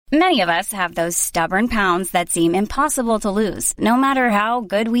Many of us have those stubborn pounds that seem impossible to lose, no matter how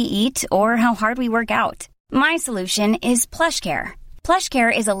good we eat or how hard we work out. My solution is PlushCare.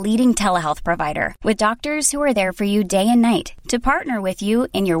 PlushCare is a leading telehealth provider with doctors who are there for you day and night to partner with you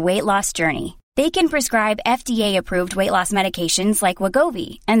in your weight loss journey. They can prescribe FDA-approved weight loss medications like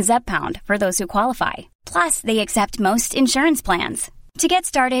Wegovy and Zepbound for those who qualify. Plus, they accept most insurance plans. To get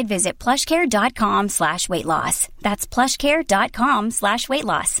started, visit plushcare.com/weightloss. That's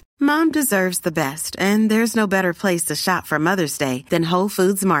plushcare.com/weightloss. Mom deserves the best, and there's no better place to shop for Mother's Day than Whole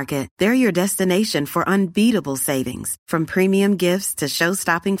Foods Market. They're your destination for unbeatable savings, from premium gifts to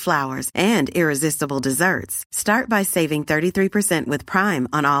show-stopping flowers and irresistible desserts. Start by saving 33% with Prime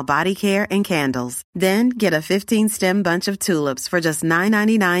on all body care and candles. Then get a 15-stem bunch of tulips for just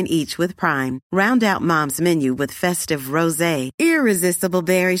 $9.99 each with Prime. Round out Mom's menu with festive rosé, irresistible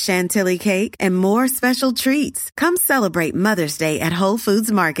berry chantilly cake, and more special treats. Come celebrate Mother's Day at Whole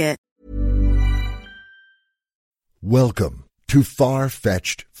Foods Market. Welcome to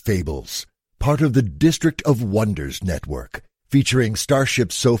Far-Fetched Fables, part of the District of Wonders network, featuring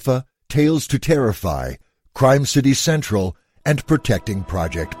Starship Sofa, Tales to Terrify, Crime City Central, and Protecting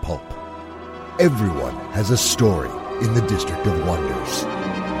Project Pulp. Everyone has a story in the District of Wonders.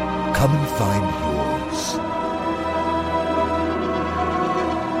 Come and find yours.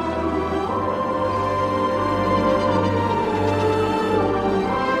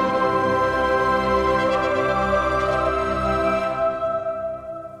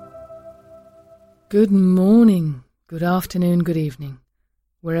 Good morning, good afternoon, good evening.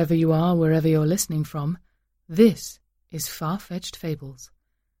 Wherever you are, wherever you're listening from, this is Far-Fetched Fables.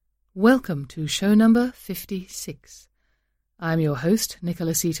 Welcome to show number 56. I'm your host,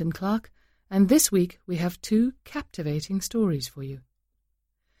 Nicholas Eaton Clark, and this week we have 2 captivating stories for you.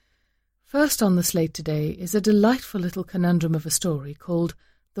 First on the slate today is a delightful little conundrum of a story called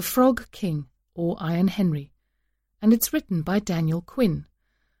The Frog King, or Iron Henry, and it's written by Daniel Quinn.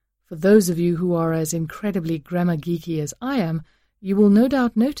 For those of you who are as incredibly grammar geeky as I am, you will no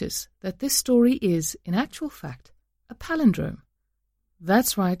doubt notice that this story is, in actual fact, a palindrome.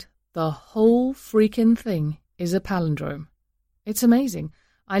 That's right, the whole freaking thing is a palindrome. It's amazing.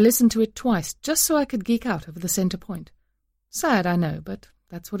 I listened to it twice just so I could geek out over the center point. Sad, I know, but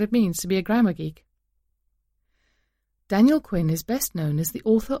that's what it means to be a grammar geek. Daniel Quinn is best known as the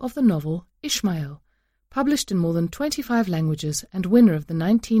author of the novel Ishmael, published in more than 25 languages and winner of the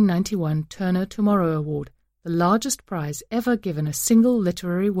 1991 Turner Tomorrow Award, the largest prize ever given a single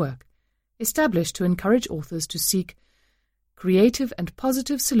literary work, established to encourage authors to seek creative and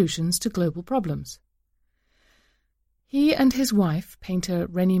positive solutions to global problems. He and his wife, painter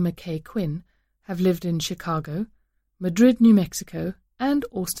Rennie McKay Quinn, have lived in Chicago, Madrid, New Mexico, and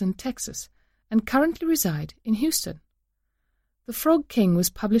Austin, Texas, and currently reside in Houston. The Frog King was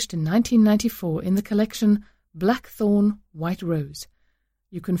published in 1994 in the collection Blackthorn, White Rose.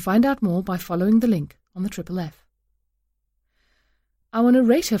 You can find out more by following the link on the Triple F. Our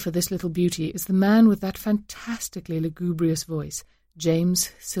narrator for this little beauty is the man with that fantastically lugubrious voice,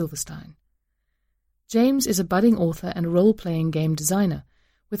 James Silverstein. James is a budding author and role-playing game designer,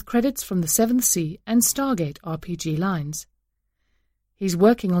 with credits from the Seventh Sea and Stargate RPG lines. He's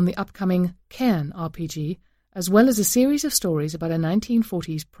working on the upcoming Cairn RPG, as well as a series of stories about a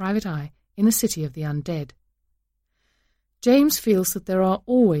 1940s private eye in a city of the undead. James feels that there are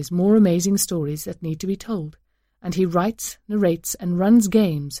always more amazing stories that need to be told, and he writes, narrates, and runs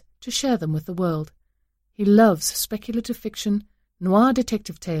games to share them with the world. He loves speculative fiction, noir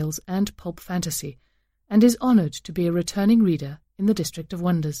detective tales, and pulp fantasy, and is honoured to be a returning reader in the District of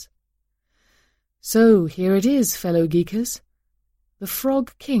Wonders. So here it is, fellow geekers. The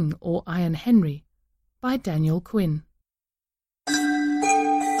Frog King, or Iron Henry, by Daniel Quinn.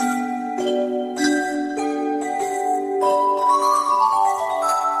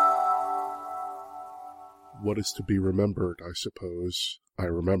 What is to be remembered, I suppose, I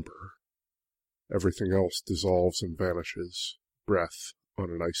remember. Everything else dissolves and vanishes, breath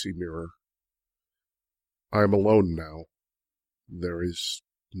on an icy mirror. I am alone now. There is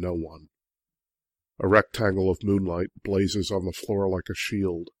no one. A rectangle of moonlight blazes on the floor like a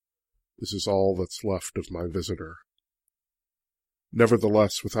shield. This is all that's left of my visitor.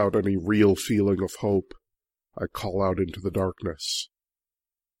 Nevertheless, without any real feeling of hope, I call out into the darkness.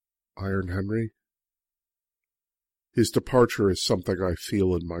 Iron Henry? His departure is something I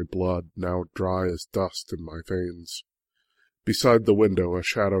feel in my blood, now dry as dust in my veins. Beside the window a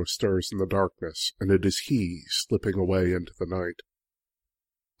shadow stirs in the darkness, and it is he slipping away into the night.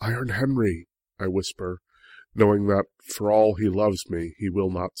 Iron Henry, I whisper, knowing that, for all he loves me, he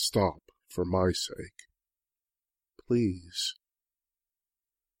will not stop for my sake. Please.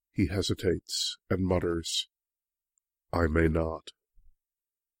 He hesitates and mutters, "I may not."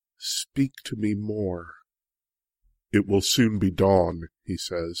 "Speak to me more." "It will soon be dawn," he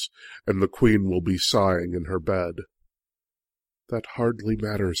says, "and the Queen will be sighing in her bed." "That hardly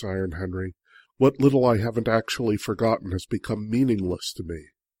matters, Iron Henry. What little I haven't actually forgotten has become meaningless to me."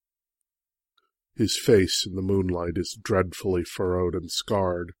 His face in the moonlight is dreadfully furrowed and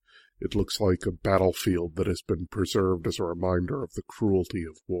scarred. It looks like a battlefield that has been preserved as a reminder of the cruelty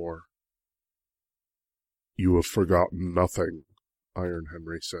of war. "You have forgotten nothing," Iron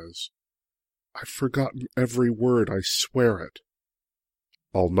Henry says. "I've forgotten every word, I swear it."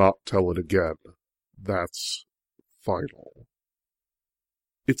 "I'll not tell it again. That's final."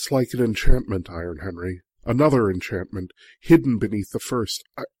 "It's like an enchantment, Iron Henry. Another enchantment, hidden beneath the first.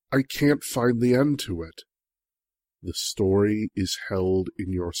 I can't find the end to it." "The story is held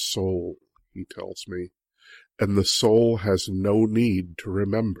in your soul," he tells me, "and the soul has no need to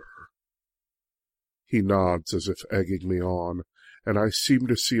remember." He nods as if egging me on, and I seem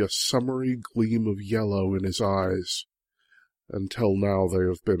to see a summery gleam of yellow in his eyes. Until now they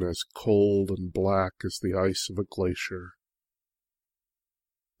have been as cold and black as the ice of a glacier.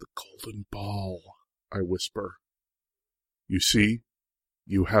 "The golden ball," I whisper. "You see,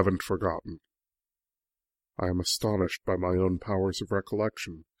 you haven't forgotten." I am astonished by my own powers of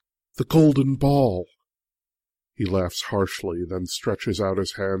recollection. "The golden ball!" He laughs harshly, then stretches out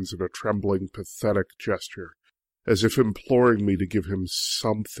his hands in a trembling, pathetic gesture, as if imploring me to give him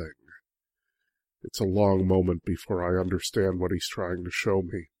something. It's a long moment before I understand what he's trying to show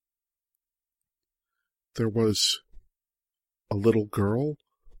me. "There was a little girl?"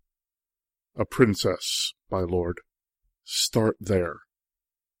 "A princess, my lord. Start there."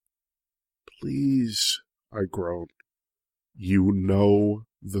 "Please," I groaned. "You know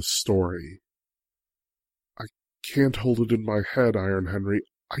the story." "I can't hold it in my head, Iron Henry.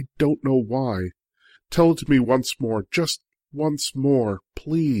 I don't know why. Tell it to me once more, just once more,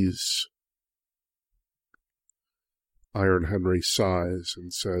 please." Iron Henry sighs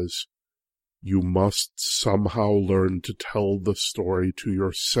and says, "You must somehow learn to tell the story to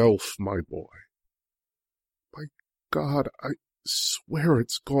yourself, my boy." "My God, I swear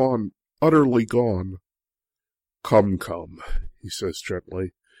it's gone, utterly gone." Come, he says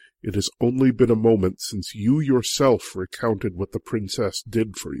gently. "It has only been a moment since you yourself recounted what the princess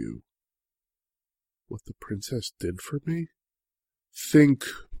did for you." "What the princess did for me?" "Think,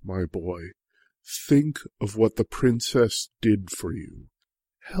 my boy. Think of what the princess did for you.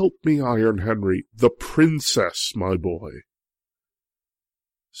 Help me, Iron Henry. The princess, my boy."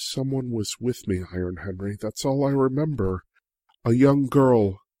 "Someone was with me, Iron Henry. That's all I remember. A young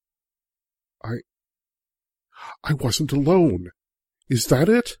girl. I wasn't alone. Is that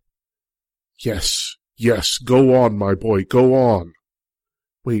it?" Yes, go on, my boy, go on."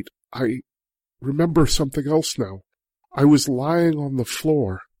 "Wait, I remember something else now. I was lying on the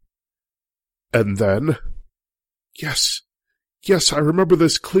floor." "And then?" Yes, I remember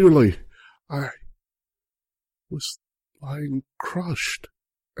this clearly. I was lying crushed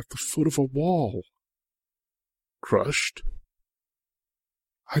at the foot of a wall." "Crushed?"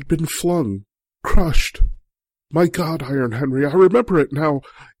 "I'd been flung, crushed. My God, Iron Henry, I remember it now.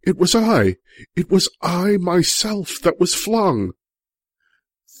 It was I myself that was flung."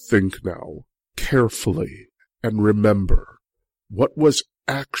 "Think now, carefully, and remember, what was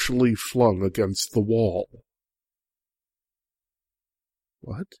actually flung against the wall?"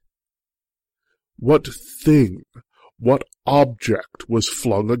 "What?" "What thing, what object was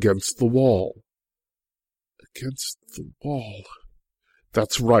flung against the wall?" "Against the wall."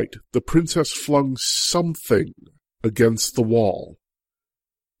 "That's right. The princess flung something against the wall."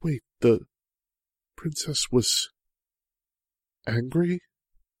 "Wait, the princess was angry?"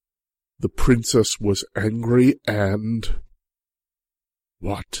 "The princess was angry and—"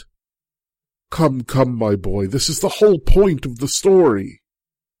 "What?" Come, my boy, this is the whole point of the story."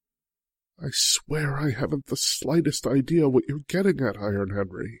 "I swear I haven't the slightest idea what you're getting at, Iron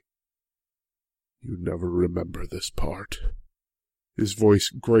Henry." "You never remember this part." His voice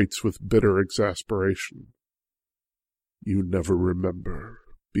grates with bitter exasperation. "You never remember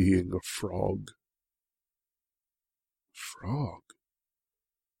being a frog." "Frog?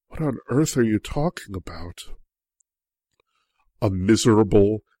 What on earth are you talking about?" "A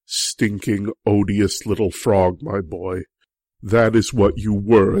miserable, stinking, odious little frog, my boy. That is what you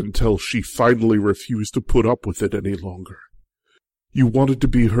were until she finally refused to put up with it any longer. You wanted to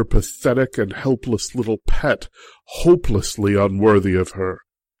be her pathetic and helpless little pet, hopelessly unworthy of her,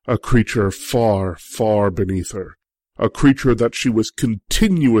 a creature far, far beneath her, a creature that she was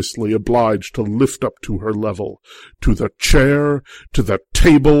continuously obliged to lift up to her level, to the chair, to the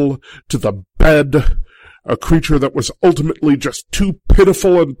table, to the bed, a creature that was ultimately just too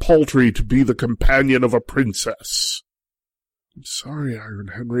pitiful and paltry to be the companion of a princess. I'm sorry,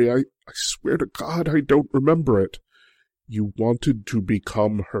 Iron Henry, I swear to God I don't remember it. You wanted to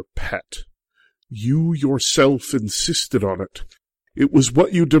become her pet. You yourself insisted on it. It was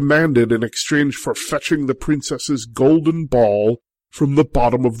what you demanded in exchange for fetching the princess's golden ball from the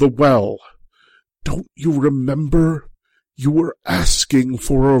bottom of the well. Don't you remember? You were asking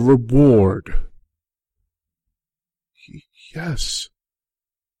for a reward. Yes,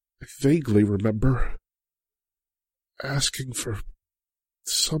 I vaguely remember. Asking for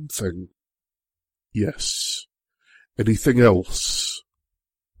something. Yes. Anything else?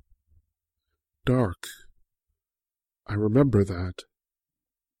 Dark. I remember that.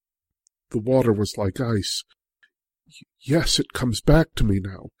 The water was like ice. Yes, it comes back to me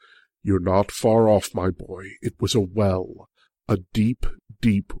now. You're not far off, my boy. It was a well. A deep,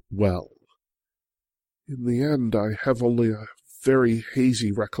 deep well. In the end, I have only a very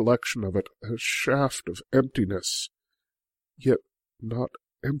hazy recollection of it, a shaft of emptiness. Yet not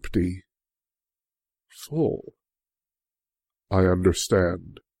empty. Full. I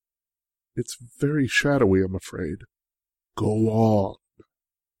understand. It's very shadowy, I'm afraid. Go on.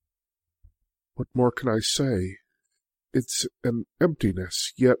 What more can I say? It's an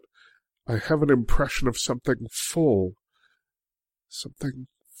emptiness, yet I have an impression of something full. Something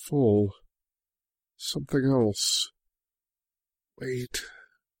full. Something else. Wait.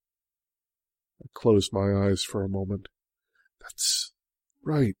 I closed my eyes for a moment. That's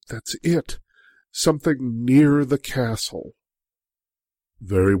right, that's it. Something near the castle.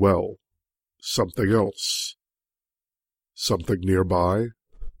 Very well. Something else. Something nearby?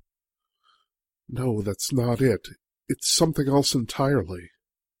 No, that's not it. It's something else entirely.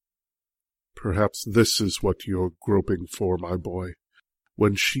 Perhaps this is what you're groping for, my boy.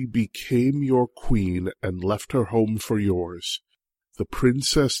 When she became your queen and left her home for yours, the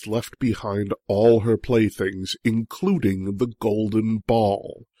princess left behind all her playthings, including the golden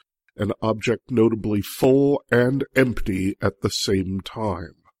ball, an object notably full and empty at the same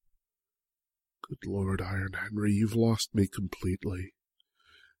time. Good Lord, Iron Henry, you've lost me completely.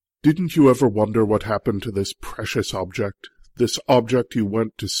 Didn't you ever wonder what happened to this precious object, this object you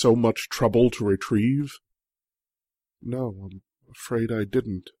went to so much trouble to retrieve? No, I'm afraid I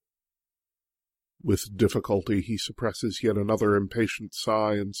didn't. With difficulty he suppresses yet another impatient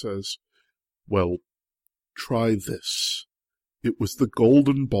sigh and says, Well, try this. It was the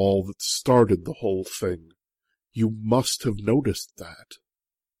golden ball that started the whole thing. You must have noticed that.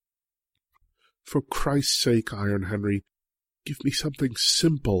 For Christ's sake, Iron Henry, give me something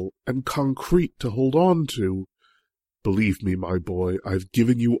simple and concrete to hold on to. Believe me, my boy, I've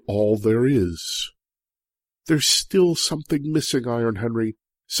given you all there is. There's still something missing, Iron Henry,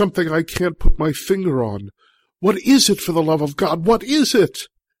 something I can't put my finger on. What is it, for the love of God? What is it?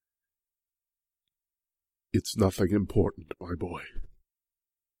 It's nothing important, my boy.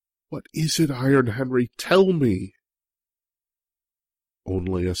 What is it, Iron Henry? Tell me.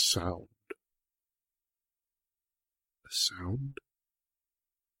 Only a sound. A sound?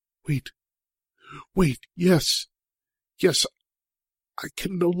 Wait, yes, I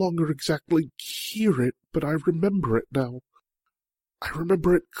can no longer exactly hear it, but I remember it now. I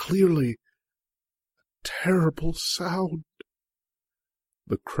remember it clearly. A terrible sound.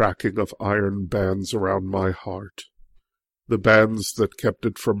 The cracking of iron bands around my heart. The bands that kept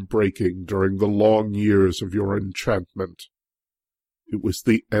it from breaking during the long years of your enchantment. It was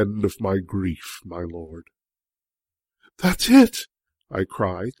the end of my grief, my lord. That's it! I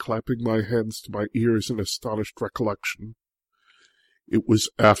cry, clapping my hands to my ears in astonished recollection. It was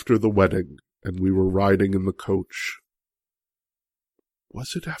after the wedding, and we were riding in the coach.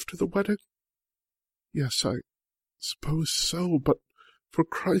 Was it after the wedding? Yes, I suppose so, but for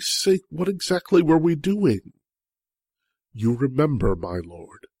Christ's sake, what exactly were we doing? You remember, my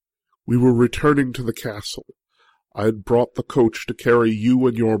lord, we were returning to the castle. I had brought the coach to carry you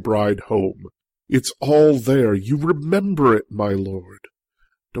and your bride home. It's all there. You remember it, my lord.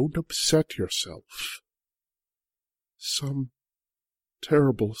 Don't upset yourself. Some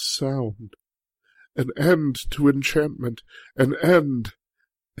terrible sound. An end to enchantment. An end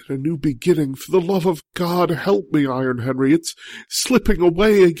and a new beginning. For the love of God, help me, Iron Henry. It's slipping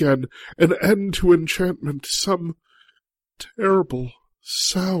away again. An end to enchantment. Some terrible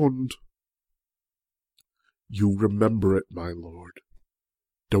sound. You remember it, my lord.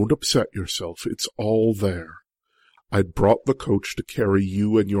 Don't upset yourself. It's all there. I'd brought the coach to carry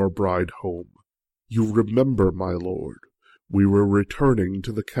you and your bride home. You remember, my lord, we were returning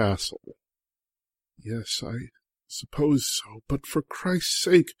to the castle. Yes, I suppose so, but for Christ's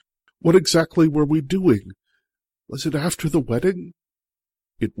sake, what exactly were we doing? Was it after the wedding?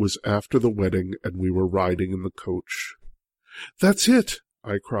 It was after the wedding, and we were riding in the coach. That's it,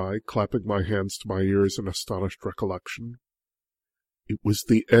 I cried, clapping my hands to my ears in astonished recollection. It was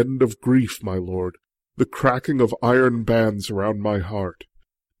the end of grief, my lord, the cracking of iron bands around my heart,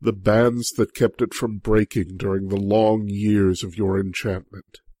 the bands that kept it from breaking during the long years of your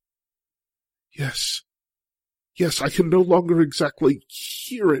enchantment. Yes, I can no longer exactly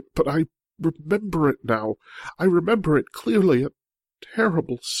hear it, but I remember it now. I remember it clearly, a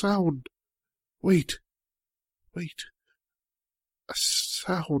terrible sound. Wait, a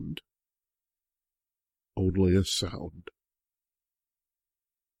sound. Only a sound.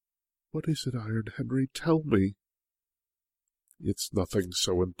 What is it, Iron Henry? Tell me. It's nothing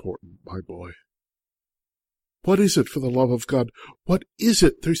so important, my boy. What is it, for the love of God? What is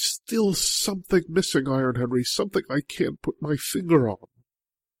it? There's still something missing, Iron Henry, something I can't put my finger on.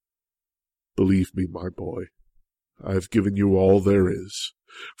 Believe me, my boy, I've given you all there is.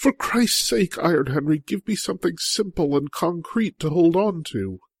 For Christ's sake, Iron Henry, give me something simple and concrete to hold on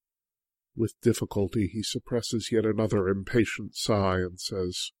to. With difficulty he suppresses yet another impatient sigh and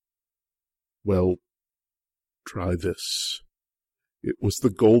says, Well, try this. It was the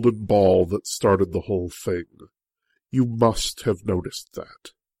golden ball that started the whole thing. You must have noticed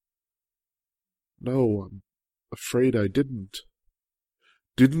that. No, I'm afraid I didn't.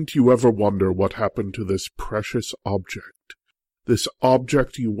 Didn't you ever wonder what happened to this precious object? This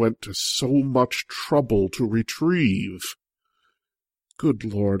object you went to so much trouble to retrieve? Good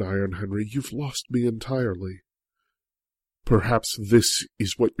Lord, Iron Henry, you've lost me entirely. Perhaps this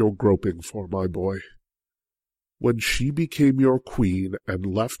is what you're groping for, my boy. When she became your queen and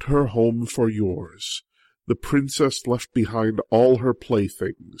left her home for yours, the princess left behind all her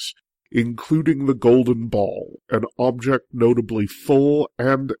playthings, including the golden ball, an object notably full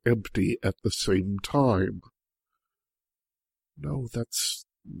and empty at the same time. No, that's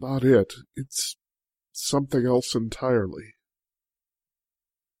not it. It's something else entirely.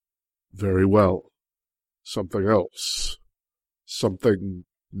 Very well. Something else. Something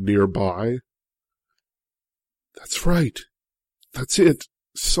nearby. That's right. That's it.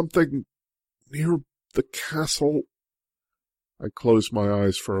 Something near the castle. I closed my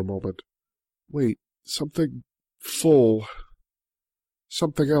eyes for a moment. Wait, something full.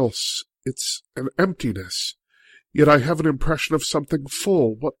 Something else. It's an emptiness. Yet I have an impression of something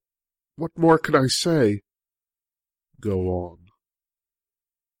full. What more can I say? Go on.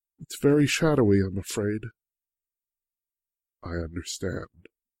 It's very shadowy, I'm afraid. I understand.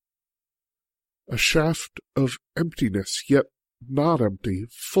 A shaft of emptiness, yet not empty,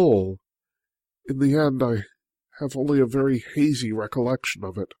 full. In the end, I have only a very hazy recollection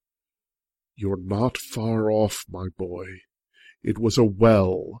of it. You're not far off, my boy. It was a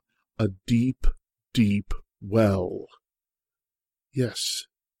well, a deep, deep well. Yes,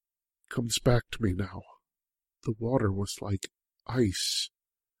 it comes back to me now. The water was like ice.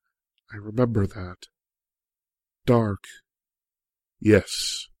 I remember that. Dark.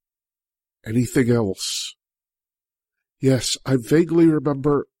 Yes. Anything else? Yes, I vaguely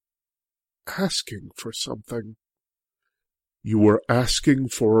remember asking for something. You were asking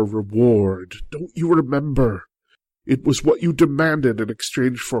for a reward, don't you remember? It was what you demanded in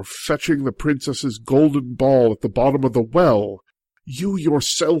exchange for fetching the princess's golden ball at the bottom of the well. You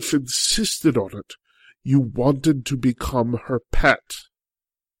yourself insisted on it. You wanted to become her pet.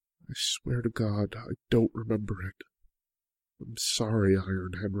 I swear to God, I don't remember it. I'm sorry,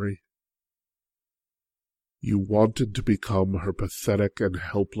 Iron Henry. You wanted to become her pathetic and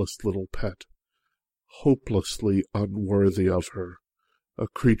helpless little pet, hopelessly unworthy of her, a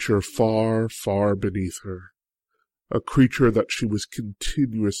creature far, far beneath her, a creature that she was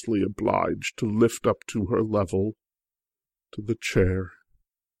continuously obliged to lift up to her level, to the chair,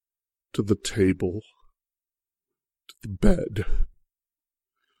 to the table, to the bed,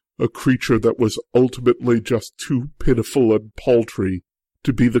 a creature that was ultimately just too pitiful and paltry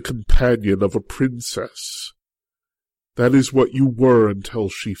to be the companion of a princess. That is what you were until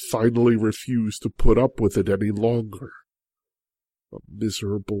she finally refused to put up with it any longer. A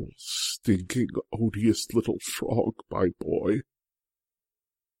miserable, stinking, odious little frog, my boy.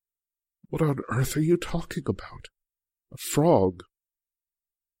 What on earth are you talking about? A frog?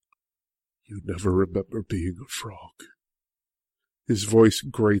 You never remember being a frog. His voice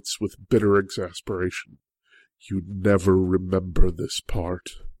grates with bitter exasperation. You never remember this part.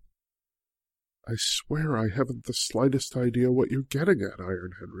 I swear I haven't the slightest idea what you're getting at,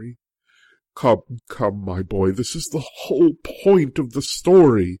 Iron Henry. Come, my boy, this is the whole point of the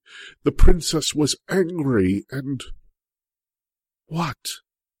story. The princess was angry, and... What?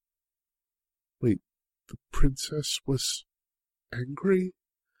 Wait, the princess was angry?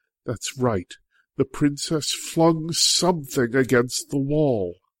 That's right. The princess flung something against the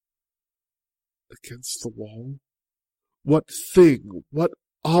wall. Against the wall? What thing, what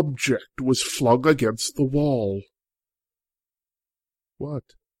object was flung against the wall? What?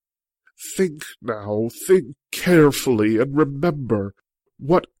 Think now, think carefully, and remember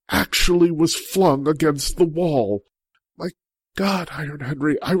what actually was flung against the wall. My God, Iron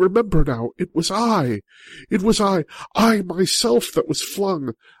Henry, I remember now. It was I. It was I myself that was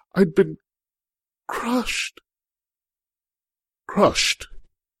flung. I'd been crushed. Crushed.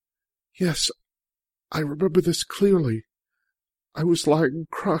 Yes, I remember this clearly. I was lying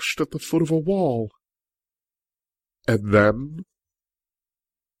crushed at the foot of a wall. And then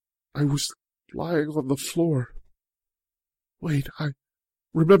I was lying on the floor. Wait, I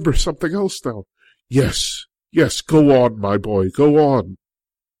remember something else now. Yes, go on, my boy, go on.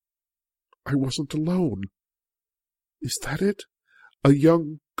 I wasn't alone. Is that it? A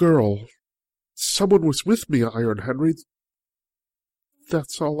young girl. Someone was with me, Iron Henry.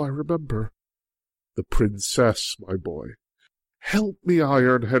 That's all I remember. The princess, my boy. Help me,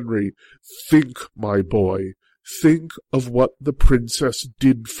 Iron Henry. Think, my boy. Think of what the princess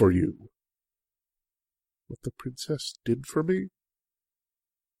did for you. What the princess did for me?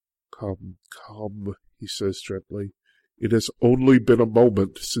 Come, he says gently. It has only been a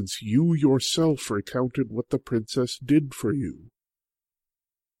moment since you yourself recounted what the princess did for you.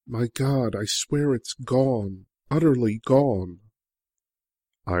 My God, I swear it's gone, utterly gone.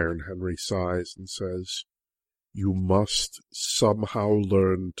 Iron Henry sighs and says, You must somehow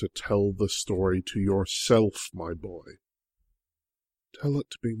learn to tell the story to yourself, my boy. Tell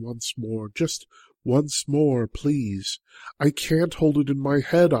it to me once more, just once more, please. I can't hold it in my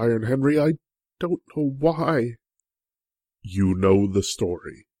head, Iron Henry. I don't know why. You know the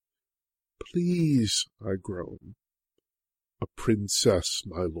story. Please, I groan. A princess,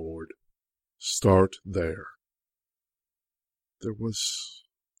 my lord. Start there. There was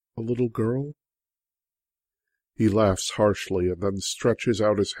a little girl? He laughs harshly and then stretches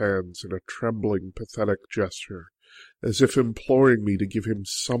out his hands in a trembling, pathetic gesture, as if imploring me to give him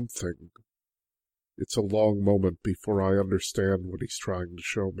something. It's a long moment before I understand what he's trying to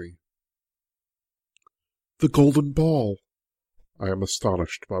show me. The golden ball! I am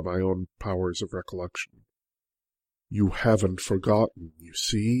astonished by my own powers of recollection. You haven't forgotten, you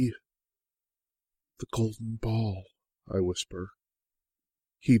see? The golden ball, I whisper.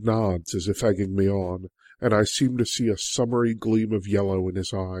 He nods as if egging me on, and I seem to see a summery gleam of yellow in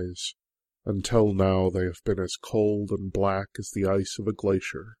his eyes. Until now they have been as cold and black as the ice of a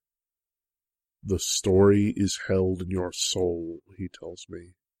glacier. The story is held in your soul, he tells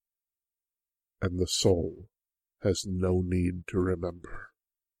me, and the soul has no need to remember.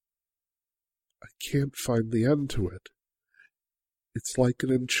 I can't find the end to it. It's like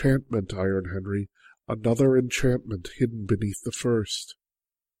an enchantment, Iron Henry, another enchantment hidden beneath the first.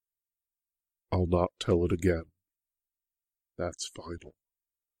 I'll not tell it again. That's final.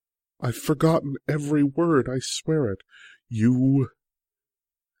 I've forgotten every word, I swear it. You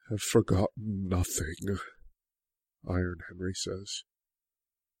have forgotten nothing, Iron Henry says.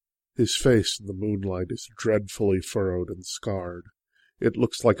 His face in the moonlight is dreadfully furrowed and scarred. It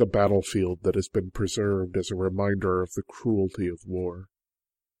looks like a battlefield that has been preserved as a reminder of the cruelty of war.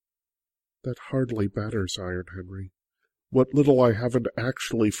 That hardly matters, Iron Henry. What little I haven't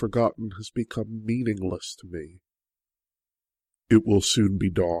actually forgotten has become meaningless to me. It will soon be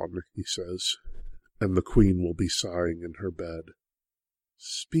dawn, he says, and the Queen will be sighing in her bed.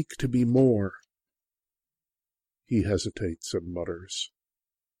 Speak to me more. He hesitates and mutters.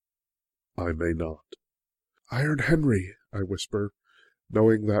 I may not. Iron Henry, I whisper,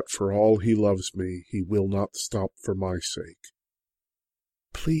 knowing that for all he loves me, he will not stop for my sake.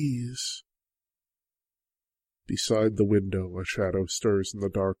 Please. Beside the window a shadow stirs in the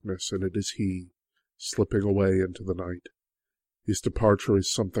darkness, and it is he, slipping away into the night. His departure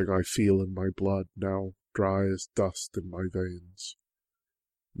is something I feel in my blood, now dry as dust in my veins.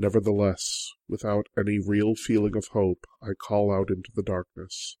 Nevertheless, without any real feeling of hope, I call out into the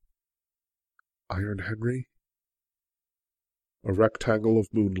darkness. Iron Henry? A rectangle of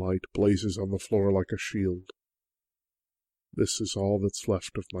moonlight blazes on the floor like a shield. This is all that's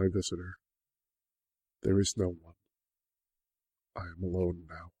left of my visitor. There is no one. I am alone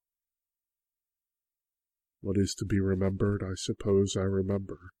now. What is to be remembered, I suppose I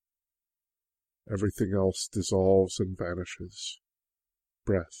remember. Everything else dissolves and vanishes.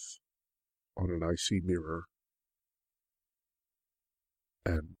 Breath, on an icy mirror.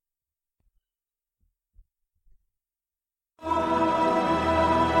 M.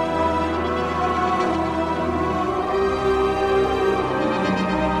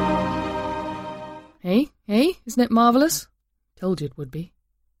 Hey, isn't it marvellous? Told you it would be.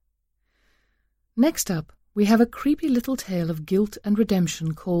 Next up, we have a creepy little tale of guilt and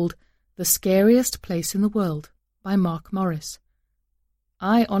redemption called The Scariest Place in the World by Mark Morris.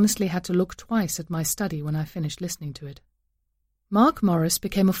 I honestly had to look twice at my study when I finished listening to it. Mark Morris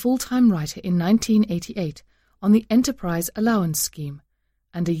became a full-time writer in 1988 on the Enterprise Allowance Scheme,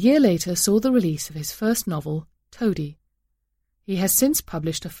 and a year later saw the release of his first novel, Toady. He has since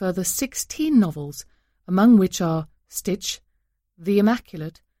published a further 16 novels, among which are Stitch, The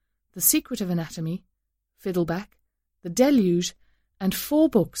Immaculate, The Secret of Anatomy, Fiddleback, The Deluge, and 4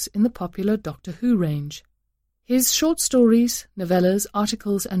 books in the popular Doctor Who range. His short stories, novellas,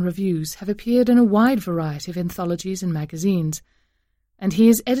 articles and reviews have appeared in a wide variety of anthologies and magazines, and he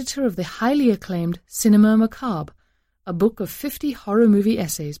is editor of the highly acclaimed Cinema Macabre, a book of 50 horror movie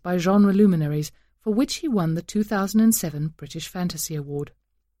essays by genre luminaries for which he won the 2007 British Fantasy Award.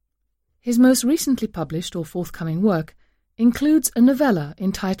 His most recently published or forthcoming work includes a novella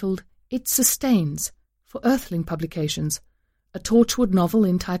entitled It Sustains for Earthling Publications, a Torchwood novel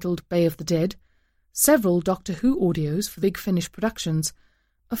entitled Bay of the Dead, several Doctor Who audios for Big Finish Productions,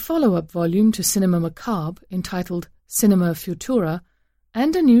 a follow-up volume to Cinema Macabre entitled Cinema Futura,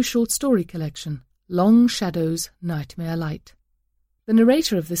 and a new short story collection, Long Shadows, Nightmare Light. The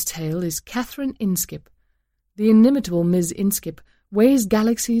narrator of this tale is Catherine Inskip. The inimitable Ms. Inskip weighs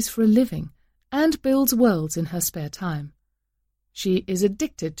galaxies for a living and builds worlds in her spare time. She is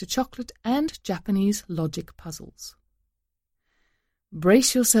addicted to chocolate and Japanese logic puzzles.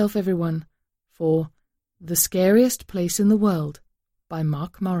 Brace yourself, everyone, for The Scariest Place in the World by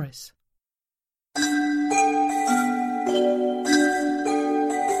Mark Morris.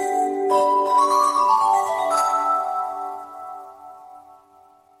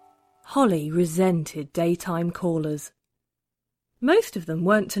 Holly resented daytime callers. Most of them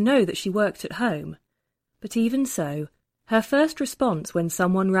weren't to know that she worked at home, but even so, her first response when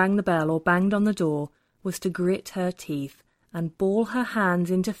someone rang the bell or banged on the door was to grit her teeth and ball her hands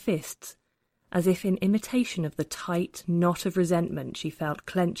into fists, as if in imitation of the tight knot of resentment she felt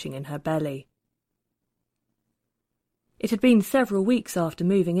clenching in her belly. It had been several weeks after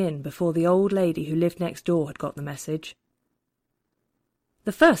moving in before the old lady who lived next door had got the message.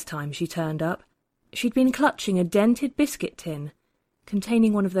 The first time she turned up, she'd been clutching a dented biscuit tin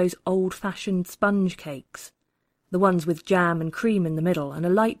containing one of those old-fashioned sponge cakes, the ones with jam and cream in the middle and a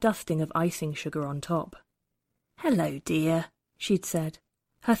light dusting of icing sugar on top. "Hello, dear," she'd said,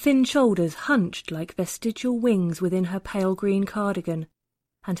 her thin shoulders hunched like vestigial wings within her pale green cardigan,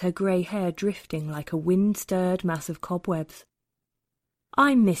 and her grey hair drifting like a wind-stirred mass of cobwebs.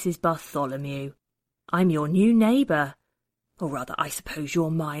 "I'm Mrs. Bartholomew. I'm your new neighbour. Or rather, I suppose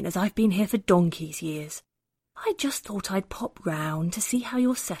you're mine, as I've been here for donkey's years. I just thought I'd pop round to see how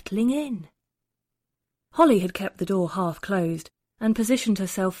you're settling in." Holly had kept the door half closed and positioned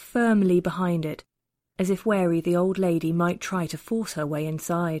herself firmly behind it, as if wary the old lady might try to force her way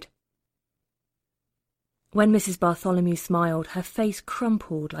inside. When Mrs. Bartholomew smiled, her face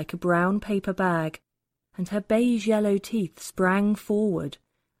crumpled like a brown paper bag, and her beige-yellow teeth sprang forward,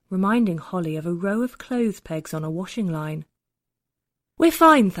 reminding Holly of a row of clothes pegs on a washing line. "We're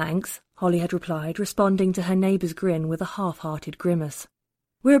fine, thanks," Holly had replied, responding to her neighbour's grin with a half-hearted grimace.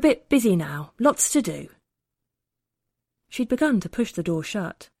 "We're a bit busy now, lots to do." She'd begun to push the door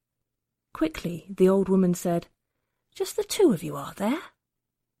shut. Quickly, the old woman said, "Just the two of you, are there?"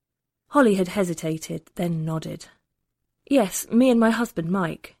 Holly had hesitated, then nodded. "Yes, me and my husband,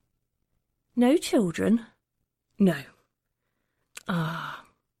 Mike." "No children?" "No." "Ah."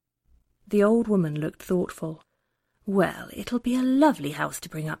 The old woman looked thoughtful. "Well, it'll be a lovely house to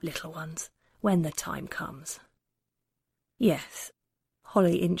bring up little ones, when the time comes." "Yes."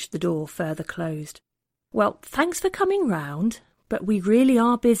 Holly inched the door further closed. "Well, thanks for coming round, but we really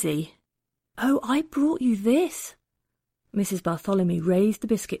are busy." "Oh, I brought you this." Mrs. Bartholomew raised the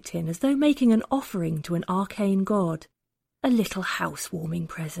biscuit tin as though making an offering to an arcane god. "A little housewarming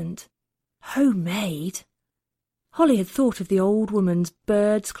present. Homemade." Holly had thought of the old woman's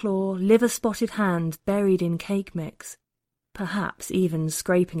bird's claw, liver-spotted hand buried in cake mix, perhaps even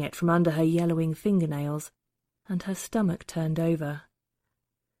scraping it from under her yellowing fingernails, and her stomach turned over.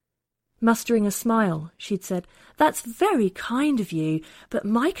 Mustering a smile, she'd said, "That's very kind of you, but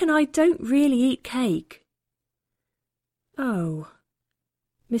Mike and I don't really eat cake." "Oh."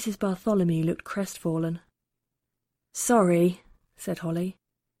 Mrs. Bartholomew looked crestfallen. "Sorry," said Holly.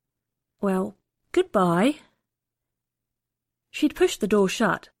 Well, goodbye. She'd pushed the door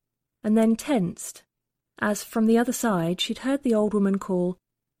shut, and then tensed, as from the other side she'd heard the old woman call,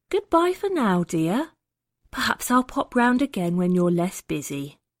 "Goodbye for now, dear. Perhaps I'll pop round again when you're less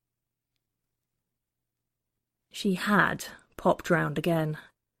busy." She had popped round again.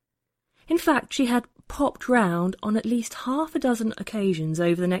 In fact, she had popped round on at least half a dozen occasions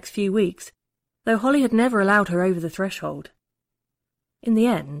over the next few weeks, though Holly had never allowed her over the threshold. In the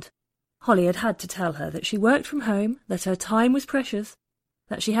end, Holly had to tell her that she worked from home, that her time was precious,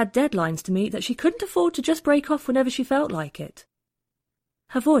 that she had deadlines to meet, that she couldn't afford to just break off whenever she felt like it.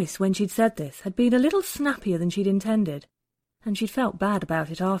 Her voice, when she'd said this, had been a little snappier than she'd intended, and she'd felt bad about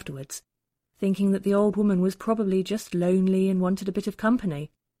it afterwards, thinking that the old woman was probably just lonely and wanted a bit of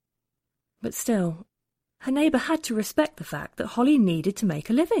company. But still, her neighbour had to respect the fact that Holly needed to make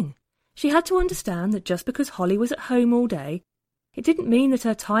a living. She had to understand that just because Holly was at home all day, it didn't mean that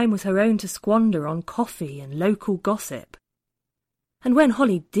her time was her own to squander on coffee and local gossip. And when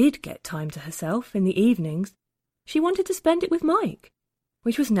Holly did get time to herself in the evenings, she wanted to spend it with Mike,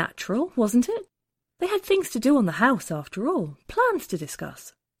 which was natural, wasn't it? They had things to do on the house after all, plans to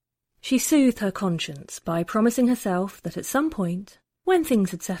discuss. She soothed her conscience by promising herself that at some point, when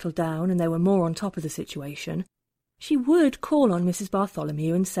things had settled down and they were more on top of the situation, she would call on Mrs.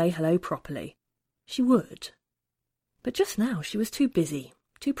 Bartholomew and say hello properly. She would. But just now she was too busy,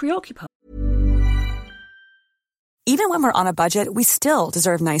 too preoccupied. Even when we're on a budget, we still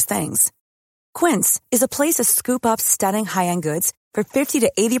deserve nice things. Quince is a place to scoop up stunning high-end goods for 50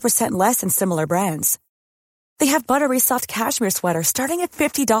 to 80% less than similar brands. They have buttery soft cashmere sweaters starting at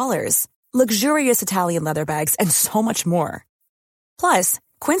 $50, luxurious Italian leather bags, and so much more. Plus,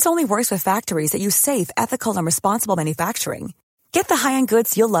 Quince only works with factories that use safe, ethical, and responsible manufacturing. Get the high-end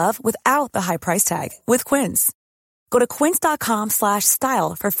goods you'll love without the high price tag with Quince. Go to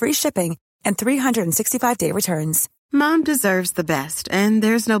quince.com/style for free shipping and 365-day returns. Mom deserves the best, and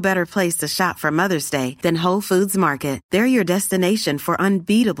there's no better place to shop for Mother's Day than Whole Foods Market. They're your destination for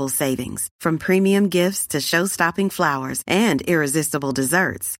unbeatable savings, from premium gifts to show-stopping flowers and irresistible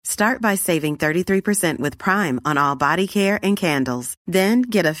desserts. Start by saving 33% with Prime on all body care and candles. Then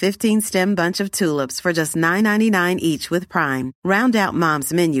get a 15-stem bunch of tulips for just $9.99 each with Prime. Round out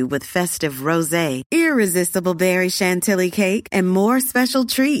Mom's menu with festive rosé, irresistible berry chantilly cake, and more special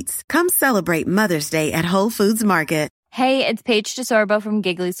treats. Come celebrate Mother's Day at Whole Foods Market. Hey, it's Paige DeSorbo from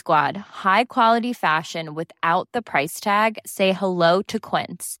Giggly Squad. High quality fashion without the price tag. Say hello to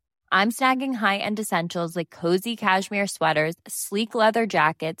Quince. I'm snagging high-end essentials like cozy cashmere sweaters, sleek leather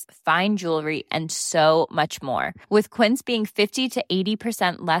jackets, fine jewelry, and so much more. With Quince being 50 to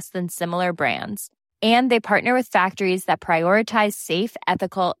 80% less than similar brands. And they partner with factories that prioritize safe,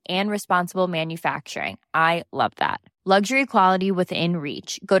 ethical, and responsible manufacturing. I love that. Luxury quality within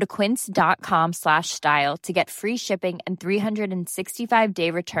reach. Go to quince.com/style to get free shipping and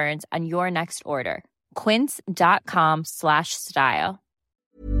 365-day returns on your next order. Quince.com/style.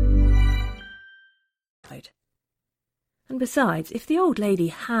 And besides, if the old lady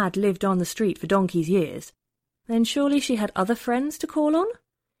had lived on the street for donkey's years, then surely she had other friends to call on?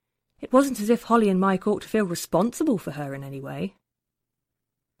 It wasn't as if Holly and Mike ought to feel responsible for her in any way.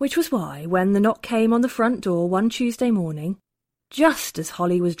 Which was why, when the knock came on the front door one Tuesday morning, just as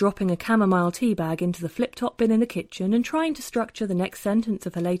Holly was dropping a chamomile tea bag into the flip-top bin in the kitchen and trying to structure the next sentence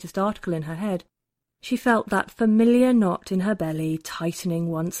of her latest article in her head, she felt that familiar knot in her belly tightening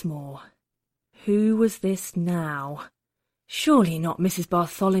once more. Who was this now? Surely not Mrs.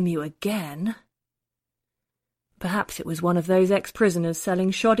 Bartholomew again. Perhaps it was one of those ex-prisoners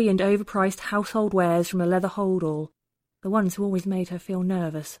selling shoddy and overpriced household wares from a leather hold-all, the ones who always made her feel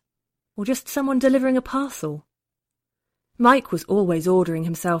nervous, or just someone delivering a parcel. Mike was always ordering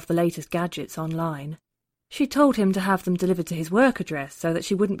himself the latest gadgets online. She told him to have them delivered to his work address so that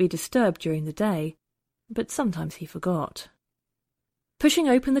she wouldn't be disturbed during the day, but sometimes he forgot. Pushing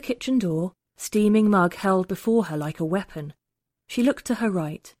open the kitchen door, steaming mug held before her like a weapon, she looked to her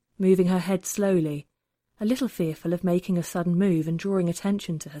right, moving her head slowly, a little fearful of making a sudden move and drawing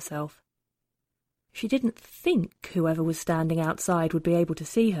attention to herself. She didn't think whoever was standing outside would be able to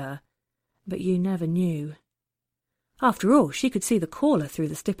see her, but you never knew. After all, she could see the caller through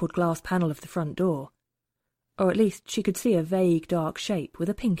the stippled glass panel of the front door. Or at least she could see a vague dark shape with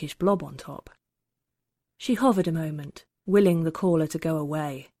a pinkish blob on top. She hovered a moment, willing the caller to go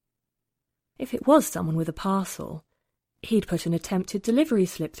away. If it was someone with a parcel, he'd put an attempted delivery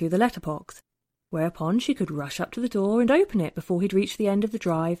slip through the letterbox, whereupon she could rush up to the door and open it before he'd reached the end of the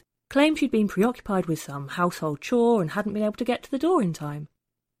drive, claim she'd been preoccupied with some household chore and hadn't been able to get to the door in time.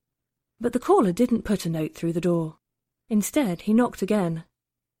 But the caller didn't put a note through the door. Instead, he knocked again.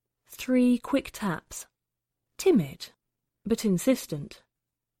 3 quick taps. Timid, but insistent.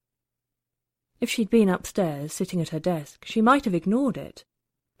 If she'd been upstairs, sitting at her desk, she might have ignored it,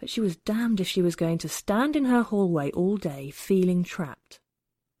 but she was damned if she was going to stand in her hallway all day feeling trapped.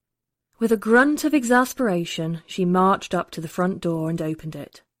 With a grunt of exasperation, she marched up to the front door and opened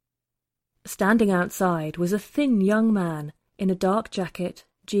it. Standing outside was a thin young man in a dark jacket,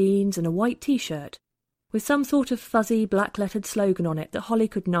 jeans and a white T-shirt, with some sort of fuzzy black-lettered slogan on it that Holly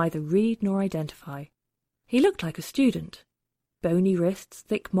could neither read nor identify. He looked like a student. Bony wrists,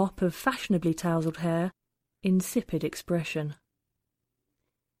 thick mop of fashionably tousled hair, insipid expression.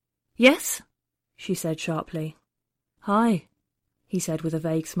 "Yes?" she said sharply. "Hi," he said with a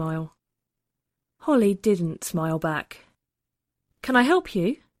vague smile. Holly didn't smile back. "Can I help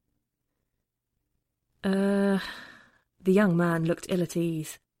you?" The young man looked ill at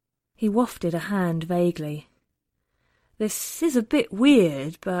ease. He wafted a hand vaguely. "This is a bit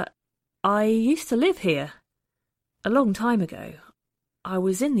weird, but I used to live here. A long time ago. I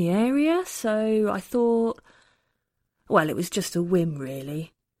was in the area, so I thought... Well, it was just a whim,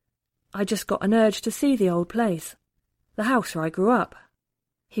 really. I just got an urge to see the old place. The house where I grew up."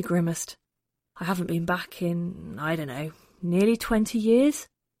 He grimaced. "I haven't been back in, I don't know, nearly 20 years.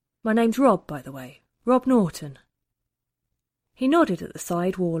 My name's Rob, by the way. Rob Norton." He nodded at the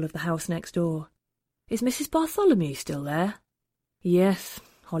side wall of the house next door. "Is Mrs. Bartholomew still there?" "Yes,"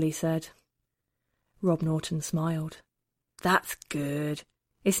 Holly said. Rob Norton smiled. "That's good.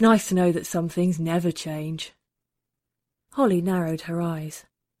 It's nice to know that some things never change." Holly narrowed her eyes.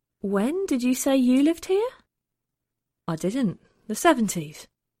 "When did you say you lived here?" "I didn't. The 70s.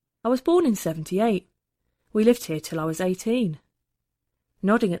 I was born in 78. We lived here till I was 18.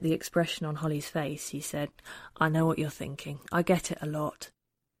 Nodding at the expression on Holly's face, he said, "I know what you're thinking. I get it a lot.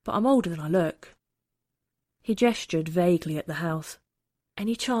 But I'm older than I look." He gestured vaguely at the house.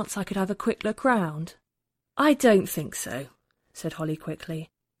 "Any chance I could have a quick look round?" "I don't think so," said Holly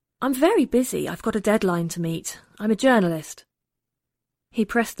quickly. "I'm very busy. I've got a deadline to meet. I'm a journalist." He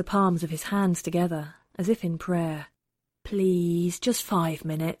pressed the palms of his hands together, as if in prayer. "Please, just 5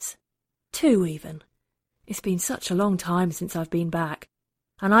 minutes. 2 even. It's been such a long time since I've been back,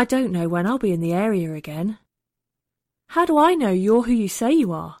 and I don't know when I'll be in the area again." "How do I know you're who you say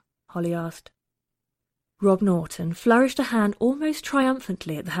you are?" Holly asked. Rob Norton flourished a hand almost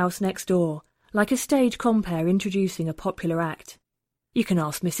triumphantly at the house next door, like a stage compere introducing a popular act. "You can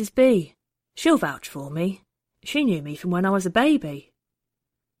ask Mrs. B. She'll vouch for me. She knew me from when I was a baby."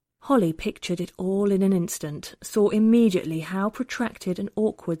 Holly pictured it all in an instant, saw immediately how protracted and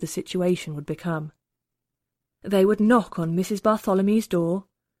awkward the situation would become. They would knock on Mrs. Bartholomew's door,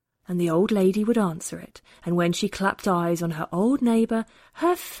 and the old lady would answer it, and when she clapped eyes on her old neighbour,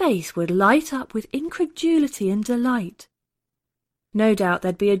 her face would light up with incredulity and delight. No doubt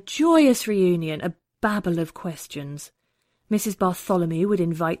there'd be a joyous reunion, a babble of questions. Mrs. Bartholomew would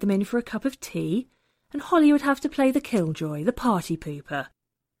invite them in for a cup of tea, and Holly would have to play the killjoy, the party pooper,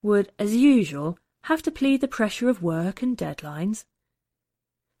 would, as usual, have to plead the pressure of work and deadlines.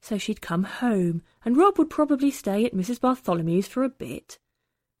 So she'd come home, and Rob would probably stay at Mrs. Bartholomew's for a bit,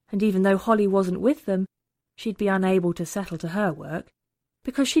 and even though Holly wasn't with them, she'd be unable to settle to her work,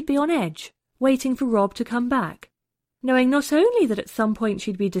 because she'd be on edge, waiting for Rob to come back, knowing not only that at some point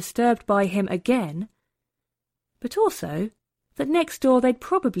she'd be disturbed by him again, but also that next door they'd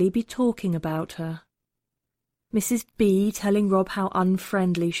probably be talking about her. Mrs. B telling Rob how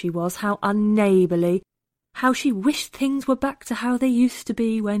unfriendly she was, how unneighbourly, how she wished things were back to how they used to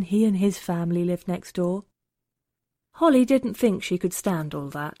be when he and his family lived next door. Holly didn't think she could stand all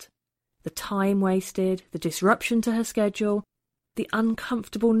that. The time wasted, the disruption to her schedule, the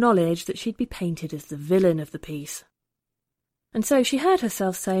uncomfortable knowledge that she'd be painted as the villain of the piece. And so she heard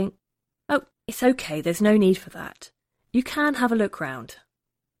herself saying, "Oh, it's okay, there's no need for that. You can have a look round.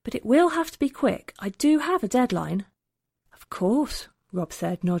 But it will have to be quick. I do have a deadline." "Of course," Rob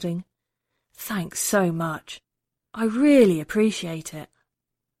said, nodding. "Thanks so much. I really appreciate it."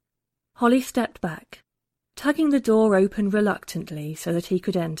 Holly stepped back, tugging the door open reluctantly so that he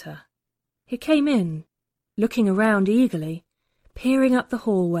could enter. He came in, looking around eagerly, peering up the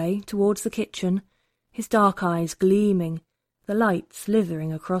hallway towards the kitchen, his dark eyes gleaming, the light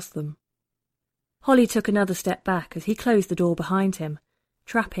slithering across them. Holly took another step back as he closed the door behind him,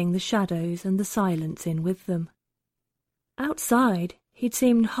 trapping the shadows and the silence in with them. Outside, he'd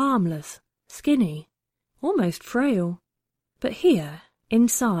seemed harmless, skinny, almost frail. But here,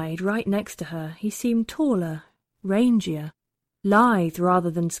 inside, right next to her, he seemed taller, rangier, lithe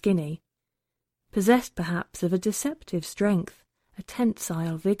rather than skinny, possessed perhaps of a deceptive strength, a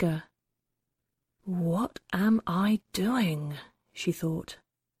tensile vigour. "What am I doing?" she thought.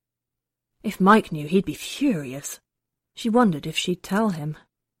 If Mike knew, he'd be furious. She wondered if she'd tell him.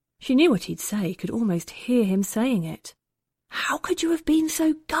 She knew what he'd say, could almost hear him saying it. How could you have been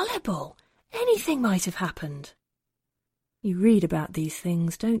so gullible? Anything might have happened. You read about these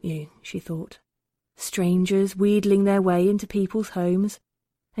things, don't you? She thought. Strangers wheedling their way into people's homes,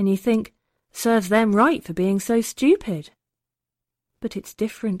 and you think, serves them right for being so stupid. But it's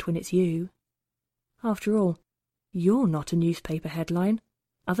different when it's you. After all, you're not a newspaper headline.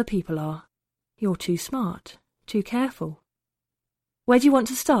 Other people are. You're too smart, too careful. Where do you want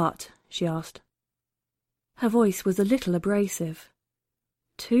to start? She asked. Her voice was a little abrasive.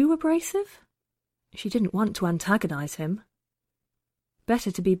 Too abrasive? She didn't want to antagonize him.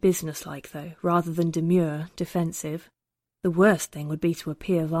 Better to be businesslike, though, rather than demure, defensive. The worst thing would be to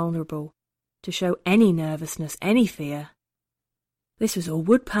appear vulnerable, to show any nervousness, any fear. This was all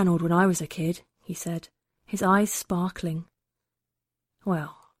wood-panelled when I was a kid, he said, his eyes sparkling.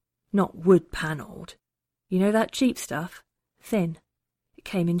 Well, not wood-panelled. You know that cheap stuff? Thin. It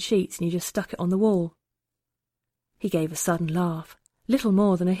came in sheets and you just stuck it on the wall. He gave a sudden laugh, little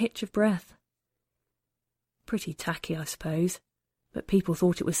more than a hitch of breath. Pretty tacky, I suppose, but people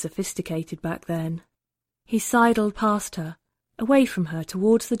thought it was sophisticated back then. He sidled past her, away from her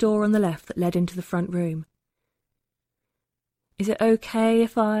towards the door on the left that led into the front room. Is it okay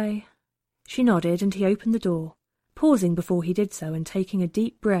if I... She nodded and he opened the door, pausing before he did so and taking a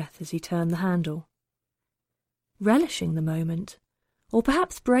deep breath as he turned the handle. Relishing the moment, or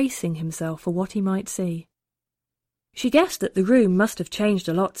perhaps bracing himself for what he might see. She guessed that the room must have changed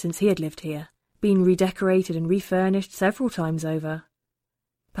a lot since he had lived here, been redecorated and refurnished several times over.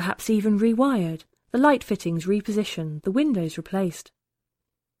 Perhaps even rewired, the light fittings repositioned, the windows replaced.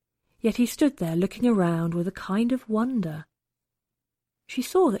 Yet he stood there looking around with a kind of wonder. She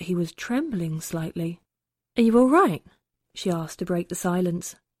saw that he was trembling slightly. "Are you all right?" she asked to break the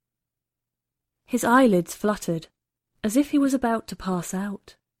silence. His eyelids fluttered, as if he was about to pass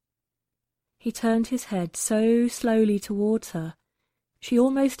out. He turned his head so slowly towards her, she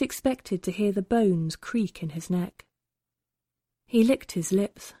almost expected to hear the bones creak in his neck. He licked his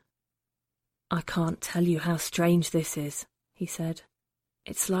lips. "I can't tell you how strange this is," he said.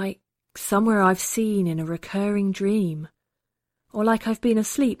 "It's like somewhere I've seen in a recurring dream, or like I've been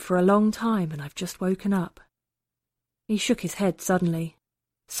asleep for a long time and I've just woken up." He shook his head suddenly.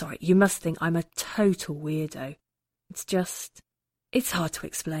 "Sorry, you must think I'm a total weirdo. It's hard to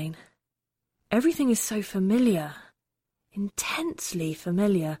explain. Everything is so familiar, intensely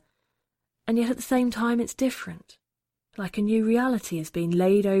familiar, and yet at the same time it's different, like a new reality has been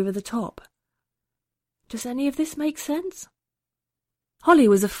laid over the top. Does any of this make sense?" Holly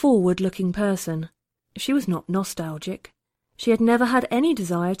was a forward-looking person. She was not nostalgic. She had never had any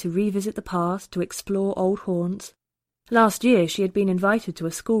desire to revisit the past, to explore old haunts. Last year she had been invited to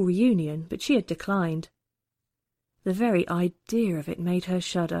a school reunion, but she had declined. The very idea of it made her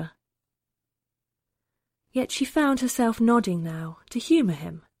shudder. Yet she found herself nodding now, to humour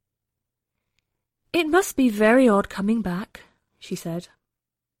him. "It must be very odd coming back," she said.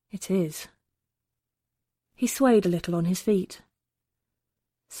 "It is." He swayed a little on his feet.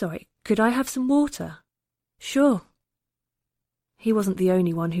 "Sorry, could I have some water?" "Sure." He wasn't the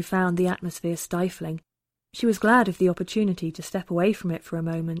only one who found the atmosphere stifling. She was glad of the opportunity to step away from it for a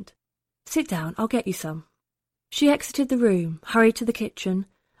moment. "Sit down, I'll get you some." She exited the room, hurried to the kitchen,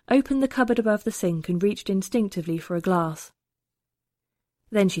 opened the cupboard above the sink and reached instinctively for a glass.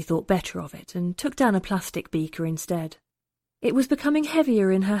 Then she thought better of it and took down a plastic beaker instead. It was becoming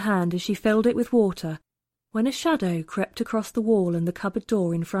heavier in her hand as she filled it with water when a shadow crept across the wall and the cupboard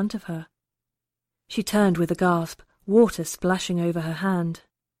door in front of her. She turned with a gasp, water splashing over her hand.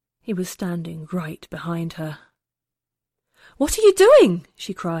 He was standing right behind her. "What are you doing?"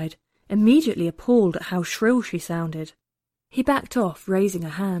 she cried, immediately appalled at how shrill she sounded. He backed off, raising a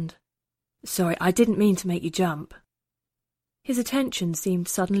hand. "Sorry, I didn't mean to make you jump." His attention seemed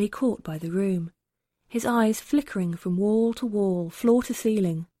suddenly caught by the room, his eyes flickering from wall to wall, floor to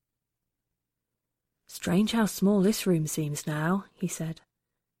ceiling. "Strange how small this room seems now," he said.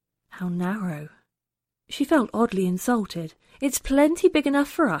 "How narrow." She felt oddly insulted. "It's plenty big enough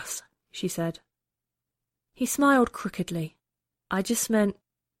for us," she said. He smiled crookedly. "I just meant,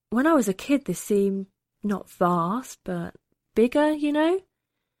 when I was a kid this seemed not vast, but bigger, you know?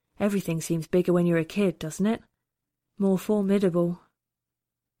 Everything seems bigger when you're a kid, doesn't it? More formidable."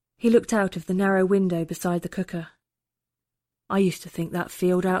 He looked out of the narrow window beside the cooker. "I used to think that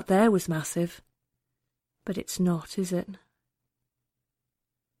field out there was massive. But it's not, is it?"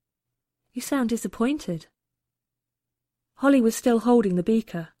 "You sound disappointed." Holly was still holding the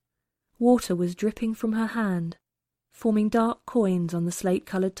beaker. Water was dripping from her hand. forming dark coins on the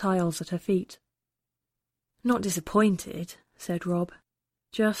slate-coloured tiles at her feet. "Not disappointed," said Rob.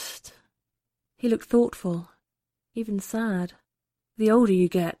 "Just—" He looked thoughtful, even sad. "The older you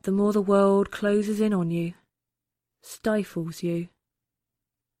get, the more the world closes in on you, stifles you."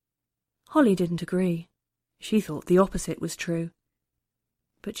 Holly didn't agree. She thought the opposite was true.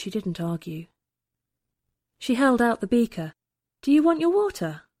 But she didn't argue. She held out the beaker. "Do you want your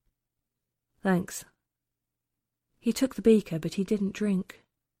water?" "Thanks." He took the beaker, but he didn't drink.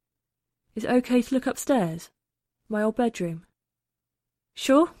 "Is it okay to look upstairs? My old bedroom?"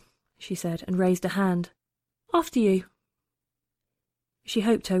 "Sure," she said, and raised a hand. "After you." She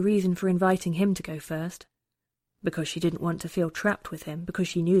hoped her reason for inviting him to go first, because she didn't want to feel trapped with him, because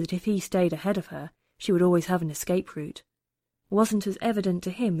she knew that if he stayed ahead of her, she would always have an escape route, wasn't as evident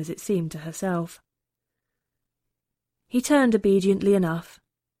to him as it seemed to herself. He turned obediently enough,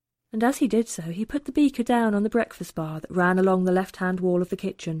 and as he did so, he put the beaker down on the breakfast bar that ran along the left-hand wall of the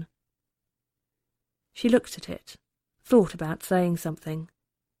kitchen. She looked at it, thought about saying something.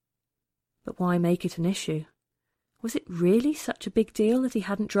 But why make it an issue? Was it really such a big deal that he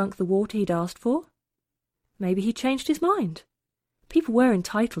hadn't drunk the water he'd asked for? Maybe he'd changed his mind. People were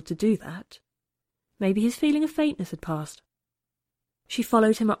entitled to do that. Maybe his feeling of faintness had passed. She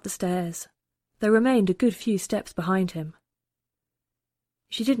followed him up the stairs, though remained a good few steps behind him.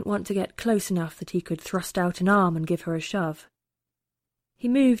 She didn't want to get close enough that he could thrust out an arm and give her a shove. He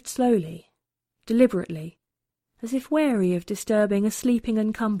moved slowly, deliberately, as if wary of disturbing a sleeping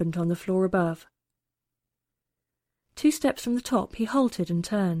incumbent on the floor above. 2 steps from the top, he halted and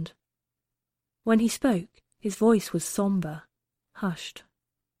turned. When he spoke, his voice was sombre, hushed.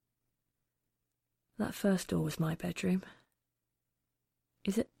 "That first door was my bedroom.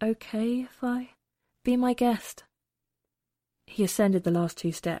 Is it okay if I be my guest?" He ascended the last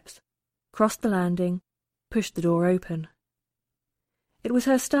 2 steps, crossed the landing, pushed the door open. It was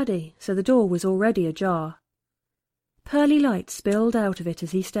her study, so the door was already ajar. Pearly light spilled out of it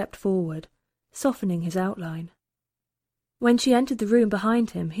as he stepped forward, softening his outline. When she entered the room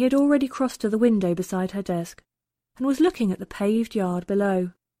behind him, he had already crossed to the window beside her desk and was looking at the paved yard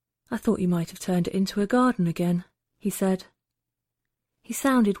below. "I thought you might have turned it into a garden again," he said. He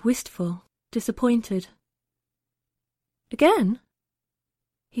sounded wistful, disappointed. "Again?"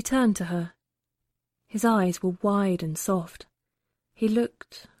 He turned to her. His eyes were wide and soft. He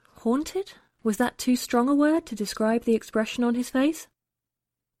looked haunted? Was that too strong a word to describe the expression on his face?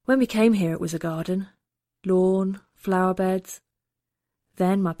 "When we came here it was a garden. Lawn, flower beds.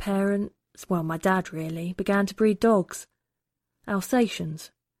 Then my parents, well, my dad really, began to breed dogs.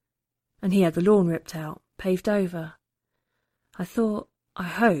 Alsatians. And he had the lawn ripped out, paved over. I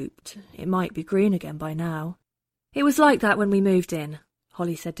hoped, it might be green again by now." "It was like that when we moved in,"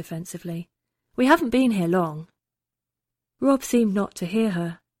 Holly said defensively. "We haven't been here long." Rob seemed not to hear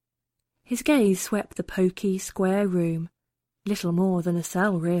her. His gaze swept the poky, square room, little more than a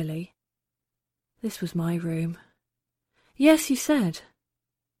cell, really. "This was my room." "Yes, you said."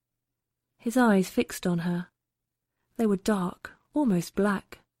 His eyes fixed on her. They were dark, almost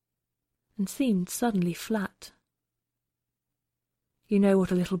black, and seemed suddenly flat. "You know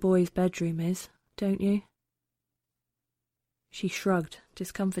what a little boy's bedroom is, don't you?" She shrugged,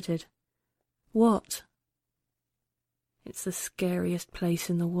 discomfited. "What?" "It's the scariest place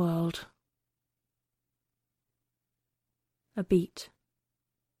in the world." A beat.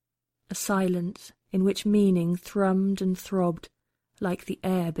 A silence in which meaning thrummed and throbbed like the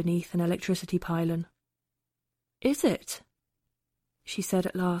air beneath an electricity pylon. "Is it?" she said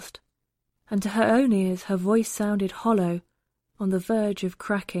at last, and to her own ears her voice sounded hollow, on the verge of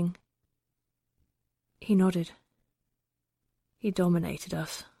cracking. He nodded. "He dominated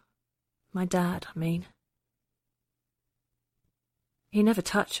us. My dad, I mean. He never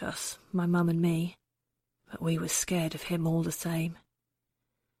touched us, my mum and me, but we was scared of him all the same.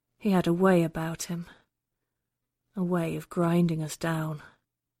 He had a way about him, a way of grinding us down."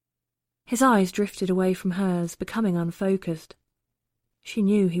 His eyes drifted away from hers, becoming unfocused. She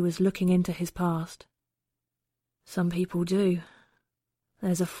knew he was looking into his past. Some people do.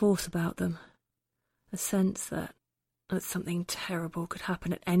 There's a force about them, a sense that something terrible could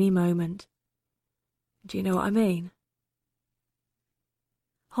happen at any moment. Do you know what I mean?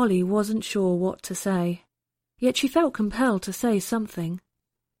 Holly wasn't sure what to say, yet she felt compelled to say something.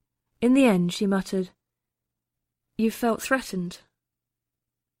 In the end she muttered, "You felt threatened?"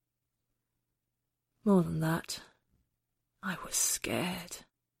 "More than that. I was scared,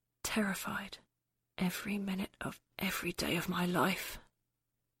 terrified, every minute of every day of my life."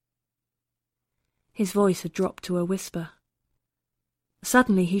 His voice had dropped to a whisper.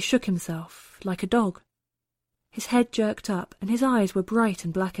 Suddenly he shook himself, like a dog. His head jerked up, and his eyes were bright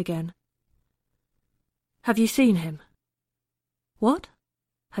and black again. "Have you seen him?" "What?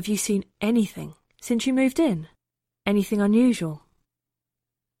 Have you seen anything since you moved in? Anything unusual?"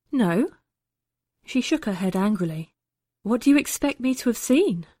 "No." She shook her head angrily. "What do you expect me to have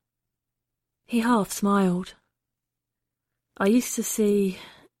seen?" He half smiled. "I used to see,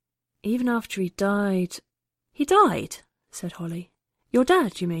 even after he died—" "He died?" said Holly. "Your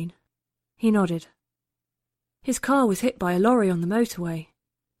dad, you mean?" He nodded. "His car was hit by a lorry on the motorway.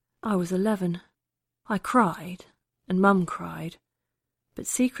 I was 11. I cried, and Mum cried, but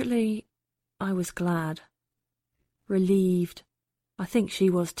secretly I was glad. Relieved. I think she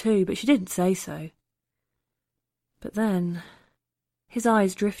was too, but she didn't say so. But then..." His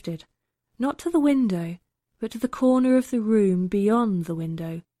eyes drifted, not to the window, but to the corner of the room beyond the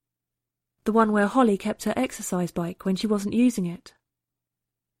window, the one where Holly kept her exercise bike when she wasn't using it.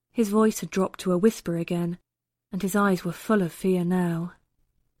 His voice had dropped to a whisper again, and his eyes were full of fear now.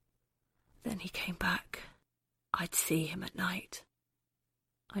 "Then he came back. I'd see him at night.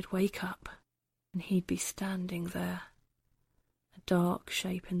 I'd wake up, and he'd be standing there, a dark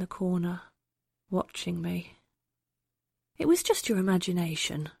shape in the corner, watching me." "It was just your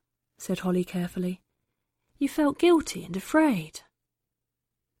imagination," said Holly carefully. "You felt guilty and afraid."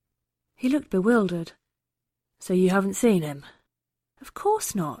 He looked bewildered. "So you haven't seen him?" "Of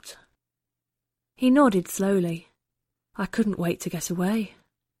course not." He nodded slowly. "I couldn't wait to get away.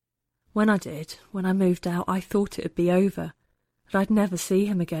 When I did, when I moved out, I thought it would be over, that I'd never see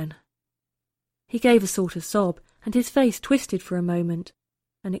him again." He gave a sort of sob, and his face twisted for a moment,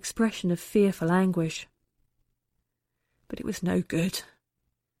 an expression of fearful anguish. But it was no good.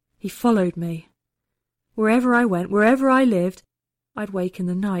 He followed me. Wherever I went, wherever I lived, I'd wake in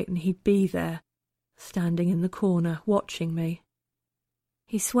the night and he'd be there, standing in the corner, watching me.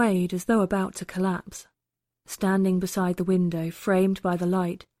 He swayed as though about to collapse. Standing beside the window, framed by the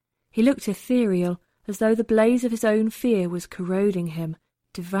light, he looked ethereal, as though the blaze of his own fear was corroding him,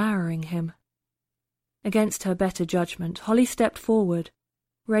 devouring him. Against her better judgment, Holly stepped forward,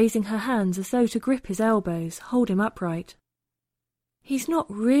 raising her hands as though to grip his elbows, hold him upright. "He's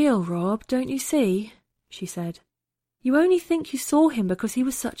not real, Rob, don't you see?" she said. "You only think you saw him because he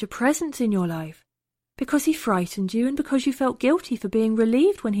was such a presence in your life, because he frightened you and because you felt guilty for being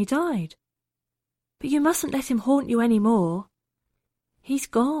relieved when he died. But you mustn't let him haunt you any more. He's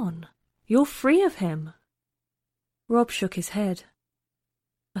gone. You're free of him." Rob shook his head.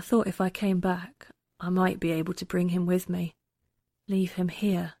 "I thought if I came back, I might be able to bring him with me. Leave him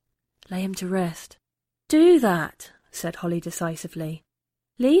here. Lay him to rest." "Do that," said Holly decisively.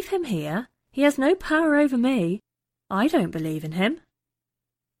 "Leave him here. He has no power over me. I don't believe in him."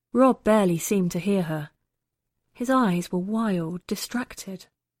 Rob barely seemed to hear her. His eyes were wild, distracted.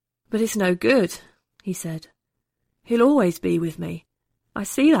 "But it's no good," he said. "He'll always be with me. I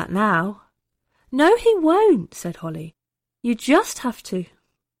see that now." "No, he won't," said Holly. "You just have to."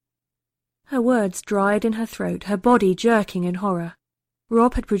 Her words dried in her throat, her body jerking in horror.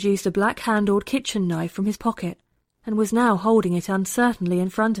 Rob had produced a black-handled kitchen knife from his pocket, and was now holding it uncertainly in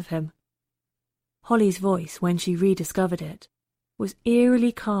front of him. Holly's voice, when she rediscovered it, was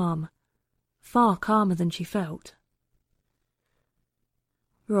eerily calm, far calmer than she felt.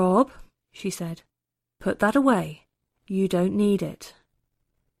 "Rob," she said, "put that away. You don't need it."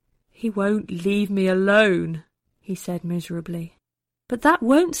 "He won't leave me alone," he said miserably. "But that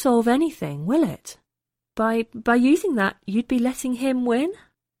won't solve anything, will it? By using that, you'd be letting him win?"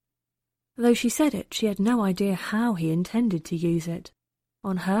 Though she said it, she had no idea how he intended to use it.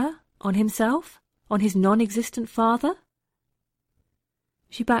 On her? On himself? On his non-existent father?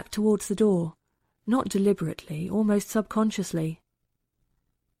 She backed towards the door, not deliberately, almost subconsciously.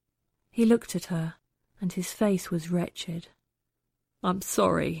 He looked at her, and his face was wretched. "I'm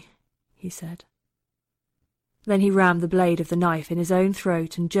sorry," he said. Then he rammed the blade of the knife in his own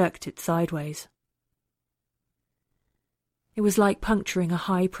throat and jerked it sideways. It was like puncturing a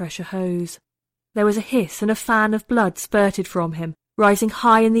high-pressure hose. There was a hiss, and a fan of blood spurted from him, rising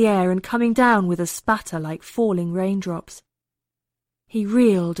high in the air and coming down with a spatter like falling raindrops. He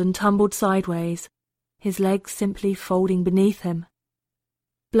reeled and tumbled sideways, his legs simply folding beneath him.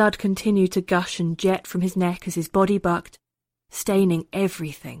 Blood continued to gush and jet from his neck as his body bucked, staining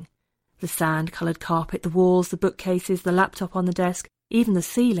everything. The sand-coloured carpet, the walls, the bookcases, the laptop on the desk, even the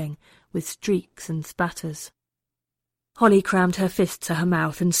ceiling, with streaks and spatters. Holly crammed her fist to her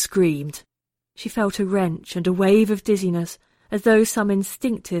mouth and screamed. She felt a wrench and a wave of dizziness, as though some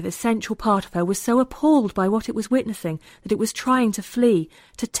instinctive, essential part of her was so appalled by what it was witnessing that it was trying to flee,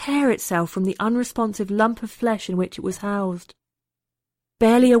 to tear itself from the unresponsive lump of flesh in which it was housed.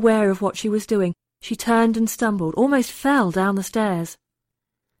 Barely aware of what she was doing, She turned and stumbled, almost fell down the stairs.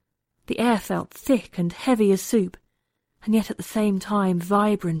 The air felt thick and heavy as soup, and yet at the same time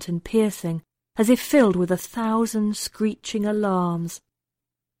vibrant and piercing, as if filled with 1,000 screeching alarms.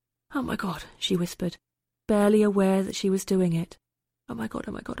 "Oh my God," she whispered, barely aware that she was doing it. "Oh my God,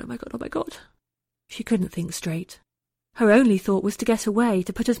 oh my God, oh my God, oh my God." She couldn't think straight. Her only thought was to get away,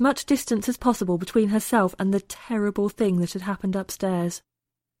 to put as much distance as possible between herself and the terrible thing that had happened upstairs.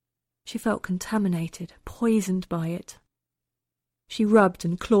 She felt contaminated, poisoned by it. She rubbed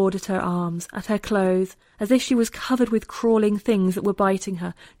and clawed at her arms, at her clothes, as if she was covered with crawling things that were biting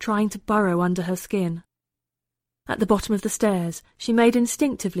her, trying to burrow under her skin. At the bottom of the stairs, she made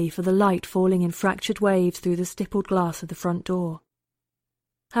instinctively for the light falling in fractured waves through the stippled glass of the front door.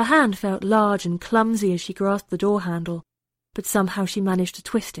 Her hand felt large and clumsy as she grasped the door handle, but somehow she managed to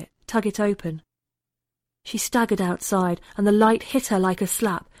twist it, tug it open. She staggered outside, and the light hit her like a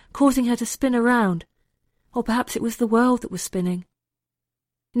slap, causing her to spin around. Or perhaps it was the world that was spinning.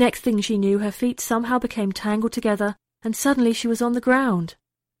 Next thing she knew, her feet somehow became tangled together, and suddenly she was on the ground.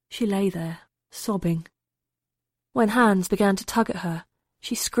 She lay there, sobbing. When hands began to tug at her,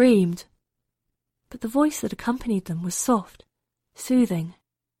 she screamed. But the voice that accompanied them was soft, soothing.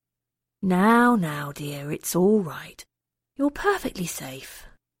 "Now, now, dear, it's all right. You're perfectly safe."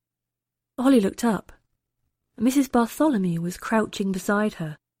 Holly looked up. Mrs. Bartholomew was crouching beside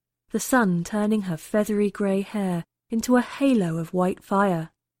her, the sun turning her feathery grey hair into a halo of white fire.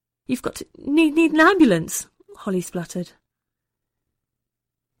 "You've got to need an ambulance," Holly spluttered.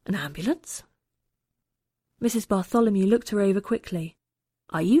 "An ambulance?" Mrs. Bartholomew looked her over quickly.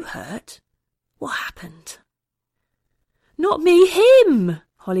 "Are you hurt? What happened?" "Not me, him!"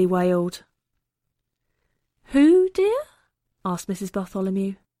 Holly wailed. "Who, dear?" asked Mrs.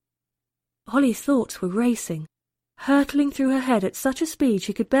 Bartholomew. Holly's thoughts were racing, hurtling through her head at such a speed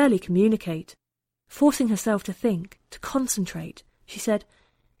she could barely communicate. Forcing herself to think, to concentrate, she said,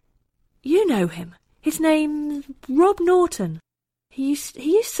 "You know him. His name's Rob Norton. He used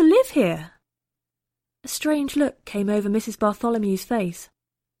to live here." A strange look came over Mrs. Bartholomew's face.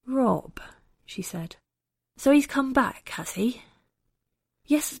 "Rob," she said. "So he's come back, has he?"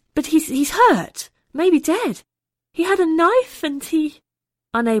 "Yes, but he's hurt. Maybe dead. He had a knife and he—"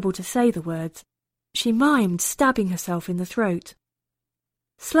 Unable to say the words, she mimed stabbing herself in the throat.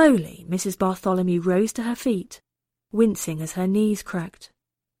 Slowly, Mrs. Bartholomew rose to her feet, wincing as her knees cracked.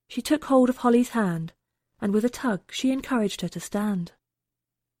 She took hold of Holly's hand, and with a tug she encouraged her to stand.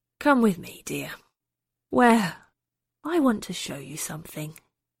 "Come with me, dear." "Where?" "I want to show you something."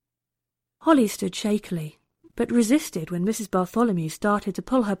 Holly stood shakily, but resisted when Mrs. Bartholomew started to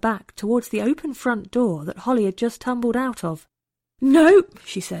pull her back towards the open front door that Holly had just tumbled out of. "No,"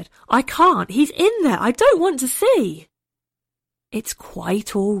 she said, "I can't. He's in there. I don't want to see." "It's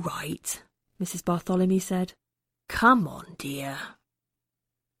quite all right," Mrs. Bartholomew said. "Come on, dear."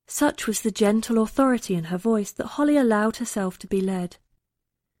 Such was the gentle authority in her voice that Holly allowed herself to be led.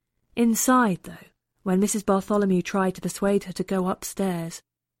 Inside, though, when Mrs. Bartholomew tried to persuade her to go upstairs,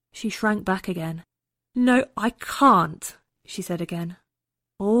 she shrank back again. "No, I can't," she said again.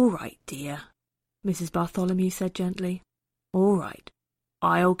 "All right, dear," Mrs. Bartholomew said gently. "All right,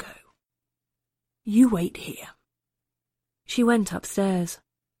 I'll go. You wait here." She went upstairs.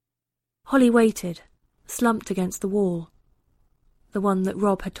 Holly waited, slumped against the wall, the one that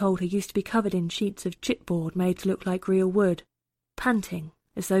Rob had told her used to be covered in sheets of chipboard made to look like real wood, panting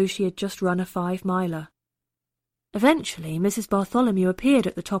as though she had just run a 5-miler. Eventually, Mrs. Bartholomew appeared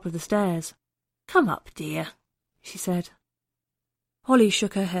at the top of the stairs. "Come up, dear," she said. Holly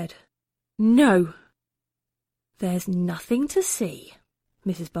shook her head. "No." "There's nothing to see,"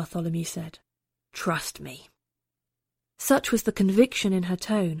 Mrs. Bartholomew said. "Trust me." Such was the conviction in her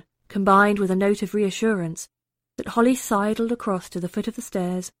tone, combined with a note of reassurance, that Holly sidled across to the foot of the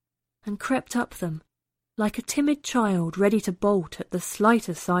stairs and crept up them, like a timid child ready to bolt at the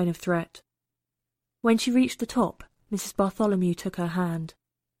slightest sign of threat. When she reached the top, Mrs. Bartholomew took her hand.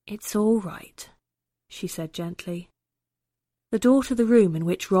 "It's all right," she said gently. The door to the room in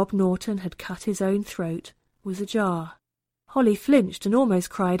which Rob Norton had cut his own throat was ajar. Holly flinched and almost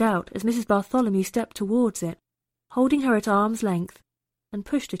cried out as Mrs. Bartholomew stepped towards it, holding her at arm's length, and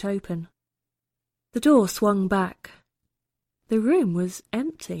pushed it open. The door swung back. The room was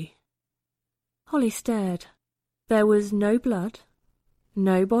empty. Holly stared. There was no blood,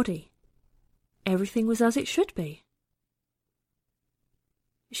 no body. Everything was as it should be.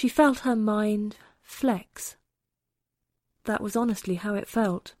 She felt her mind flex. That was honestly how it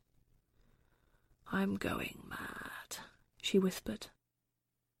felt. "I'm going mad," she whispered.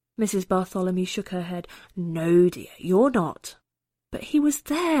 Mrs. Bartholomew shook her head. "No, dear, you're not." "But he was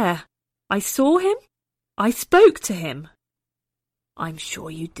there. I saw him. I spoke to him. I'm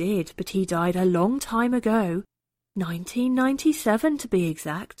sure you did, but he died a long time ago. 1997 to be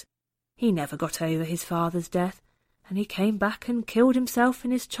exact. He never got over his father's death, and he came back and killed himself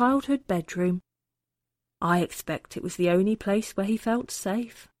in his childhood bedroom. I expect it was the only place where he felt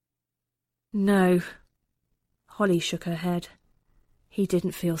safe. No. Holly shook her head. He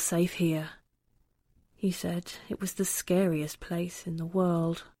didn't feel safe here. He said it was the scariest place in the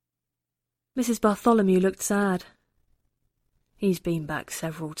world. Mrs. Bartholomew looked sad. He's been back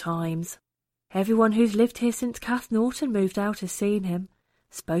several times. Everyone who's lived here since Kath Norton moved out has seen him,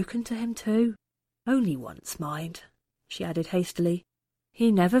 spoken to him too. Only once, mind, she added hastily. He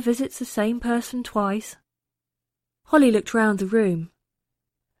never visits the same person twice. Holly looked round the room.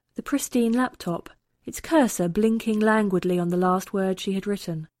 The pristine laptop, its cursor blinking languidly on the last word she had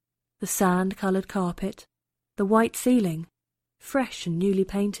written, the sand-coloured carpet, the white ceiling, fresh and newly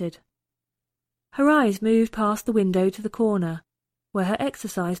painted. Her eyes moved past the window to the corner, where her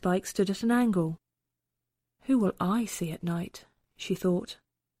exercise bike stood at an angle. Who will I see at night? She thought.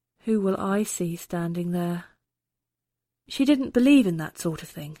 Who will I see standing there? She didn't believe in that sort of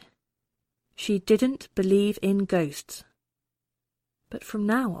thing. She didn't believe in ghosts. But from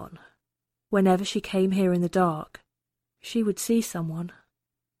now on, whenever she came here in the dark, she would see someone.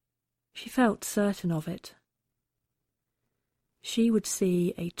 She felt certain of it. She would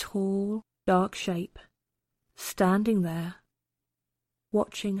see a tall, dark shape, standing there,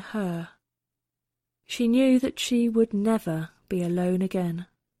 watching her. She knew that she would never be alone again.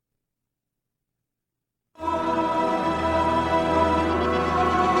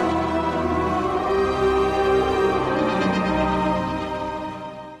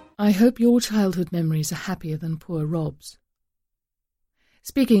 I hope your childhood memories are happier than poor Rob's.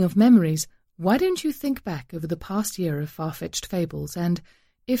 Speaking of memories, why don't you think back over the past year of Far-Fetched Fables, and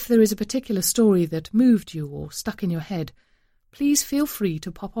if there is a particular story that moved you or stuck in your head, please feel free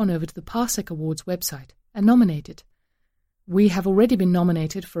to pop on over to the Parsec Awards website and nominate it. We have already been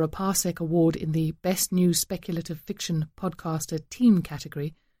nominated for a Parsec Award in the Best New Speculative Fiction Podcaster Team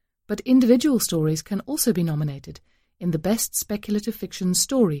category, but individual stories can also be nominated in the Best Speculative Fiction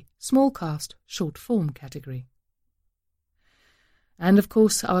Story Smallcast Short Form category. And of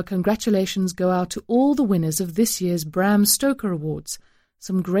course, our congratulations go out to all the winners of this year's Bram Stoker Awards,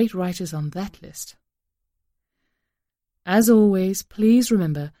 some great writers on that list. As always, please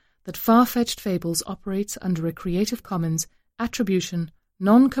remember that Far-Fetched Fables operates under a Creative Commons Attribution,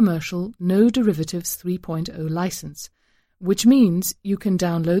 Non-Commercial, No Derivatives 3.0 license, which means you can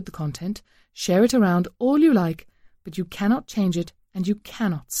download the content, share it around all you like, but you cannot change it and you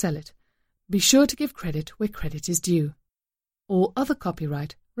cannot sell it. Be sure to give credit where credit is due. All other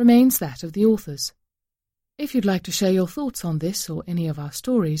copyright remains that of the authors. If you'd like to share your thoughts on this or any of our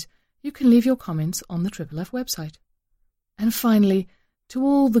stories, you can leave your comments on the Triple F website. And finally, to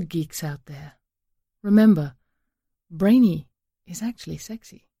all the geeks out there, remember, brainy is actually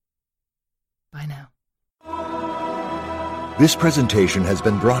sexy. Bye now. This presentation has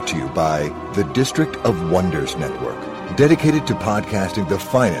been brought to you by the District of Wonders Network, dedicated to podcasting the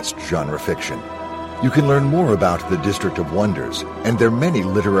finest genre fiction. You can learn more about the District of Wonders and their many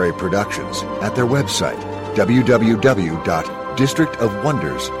literary productions at their website,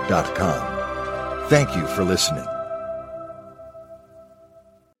 www.districtofwonders.com. Thank you for listening.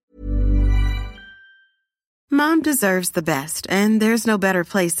 Mom deserves the best, and there's no better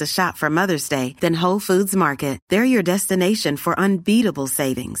place to shop for Mother's Day than Whole Foods Market. They're your destination for unbeatable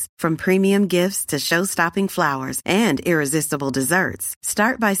savings, from premium gifts to show-stopping flowers and irresistible desserts.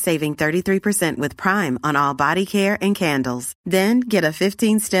 Start by saving 33% with Prime on all body care and candles. Then get a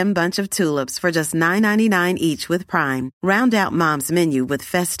 15-stem bunch of tulips for just $9.99 each with Prime. Round out Mom's menu with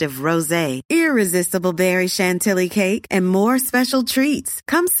festive rosé, irresistible berry chantilly cake, and more special treats.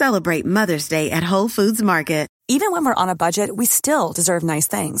 Come celebrate Mother's Day at Whole Foods Market. Even when we're on a budget, we still deserve nice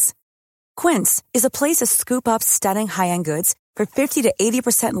things. Quince is a place to scoop up stunning high-end goods for 50 to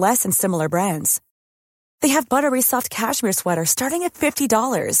 80% less than similar brands. They have buttery soft cashmere sweaters starting at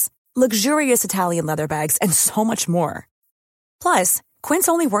 $50, luxurious Italian leather bags, and so much more. Plus, Quince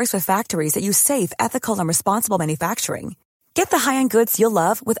only works with factories that use safe, ethical, and responsible manufacturing. Get the high-end goods you'll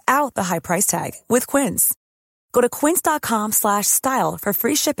love without the high price tag with Quince. Go to quince.com/style for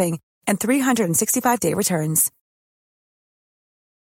free shipping and 365-day returns.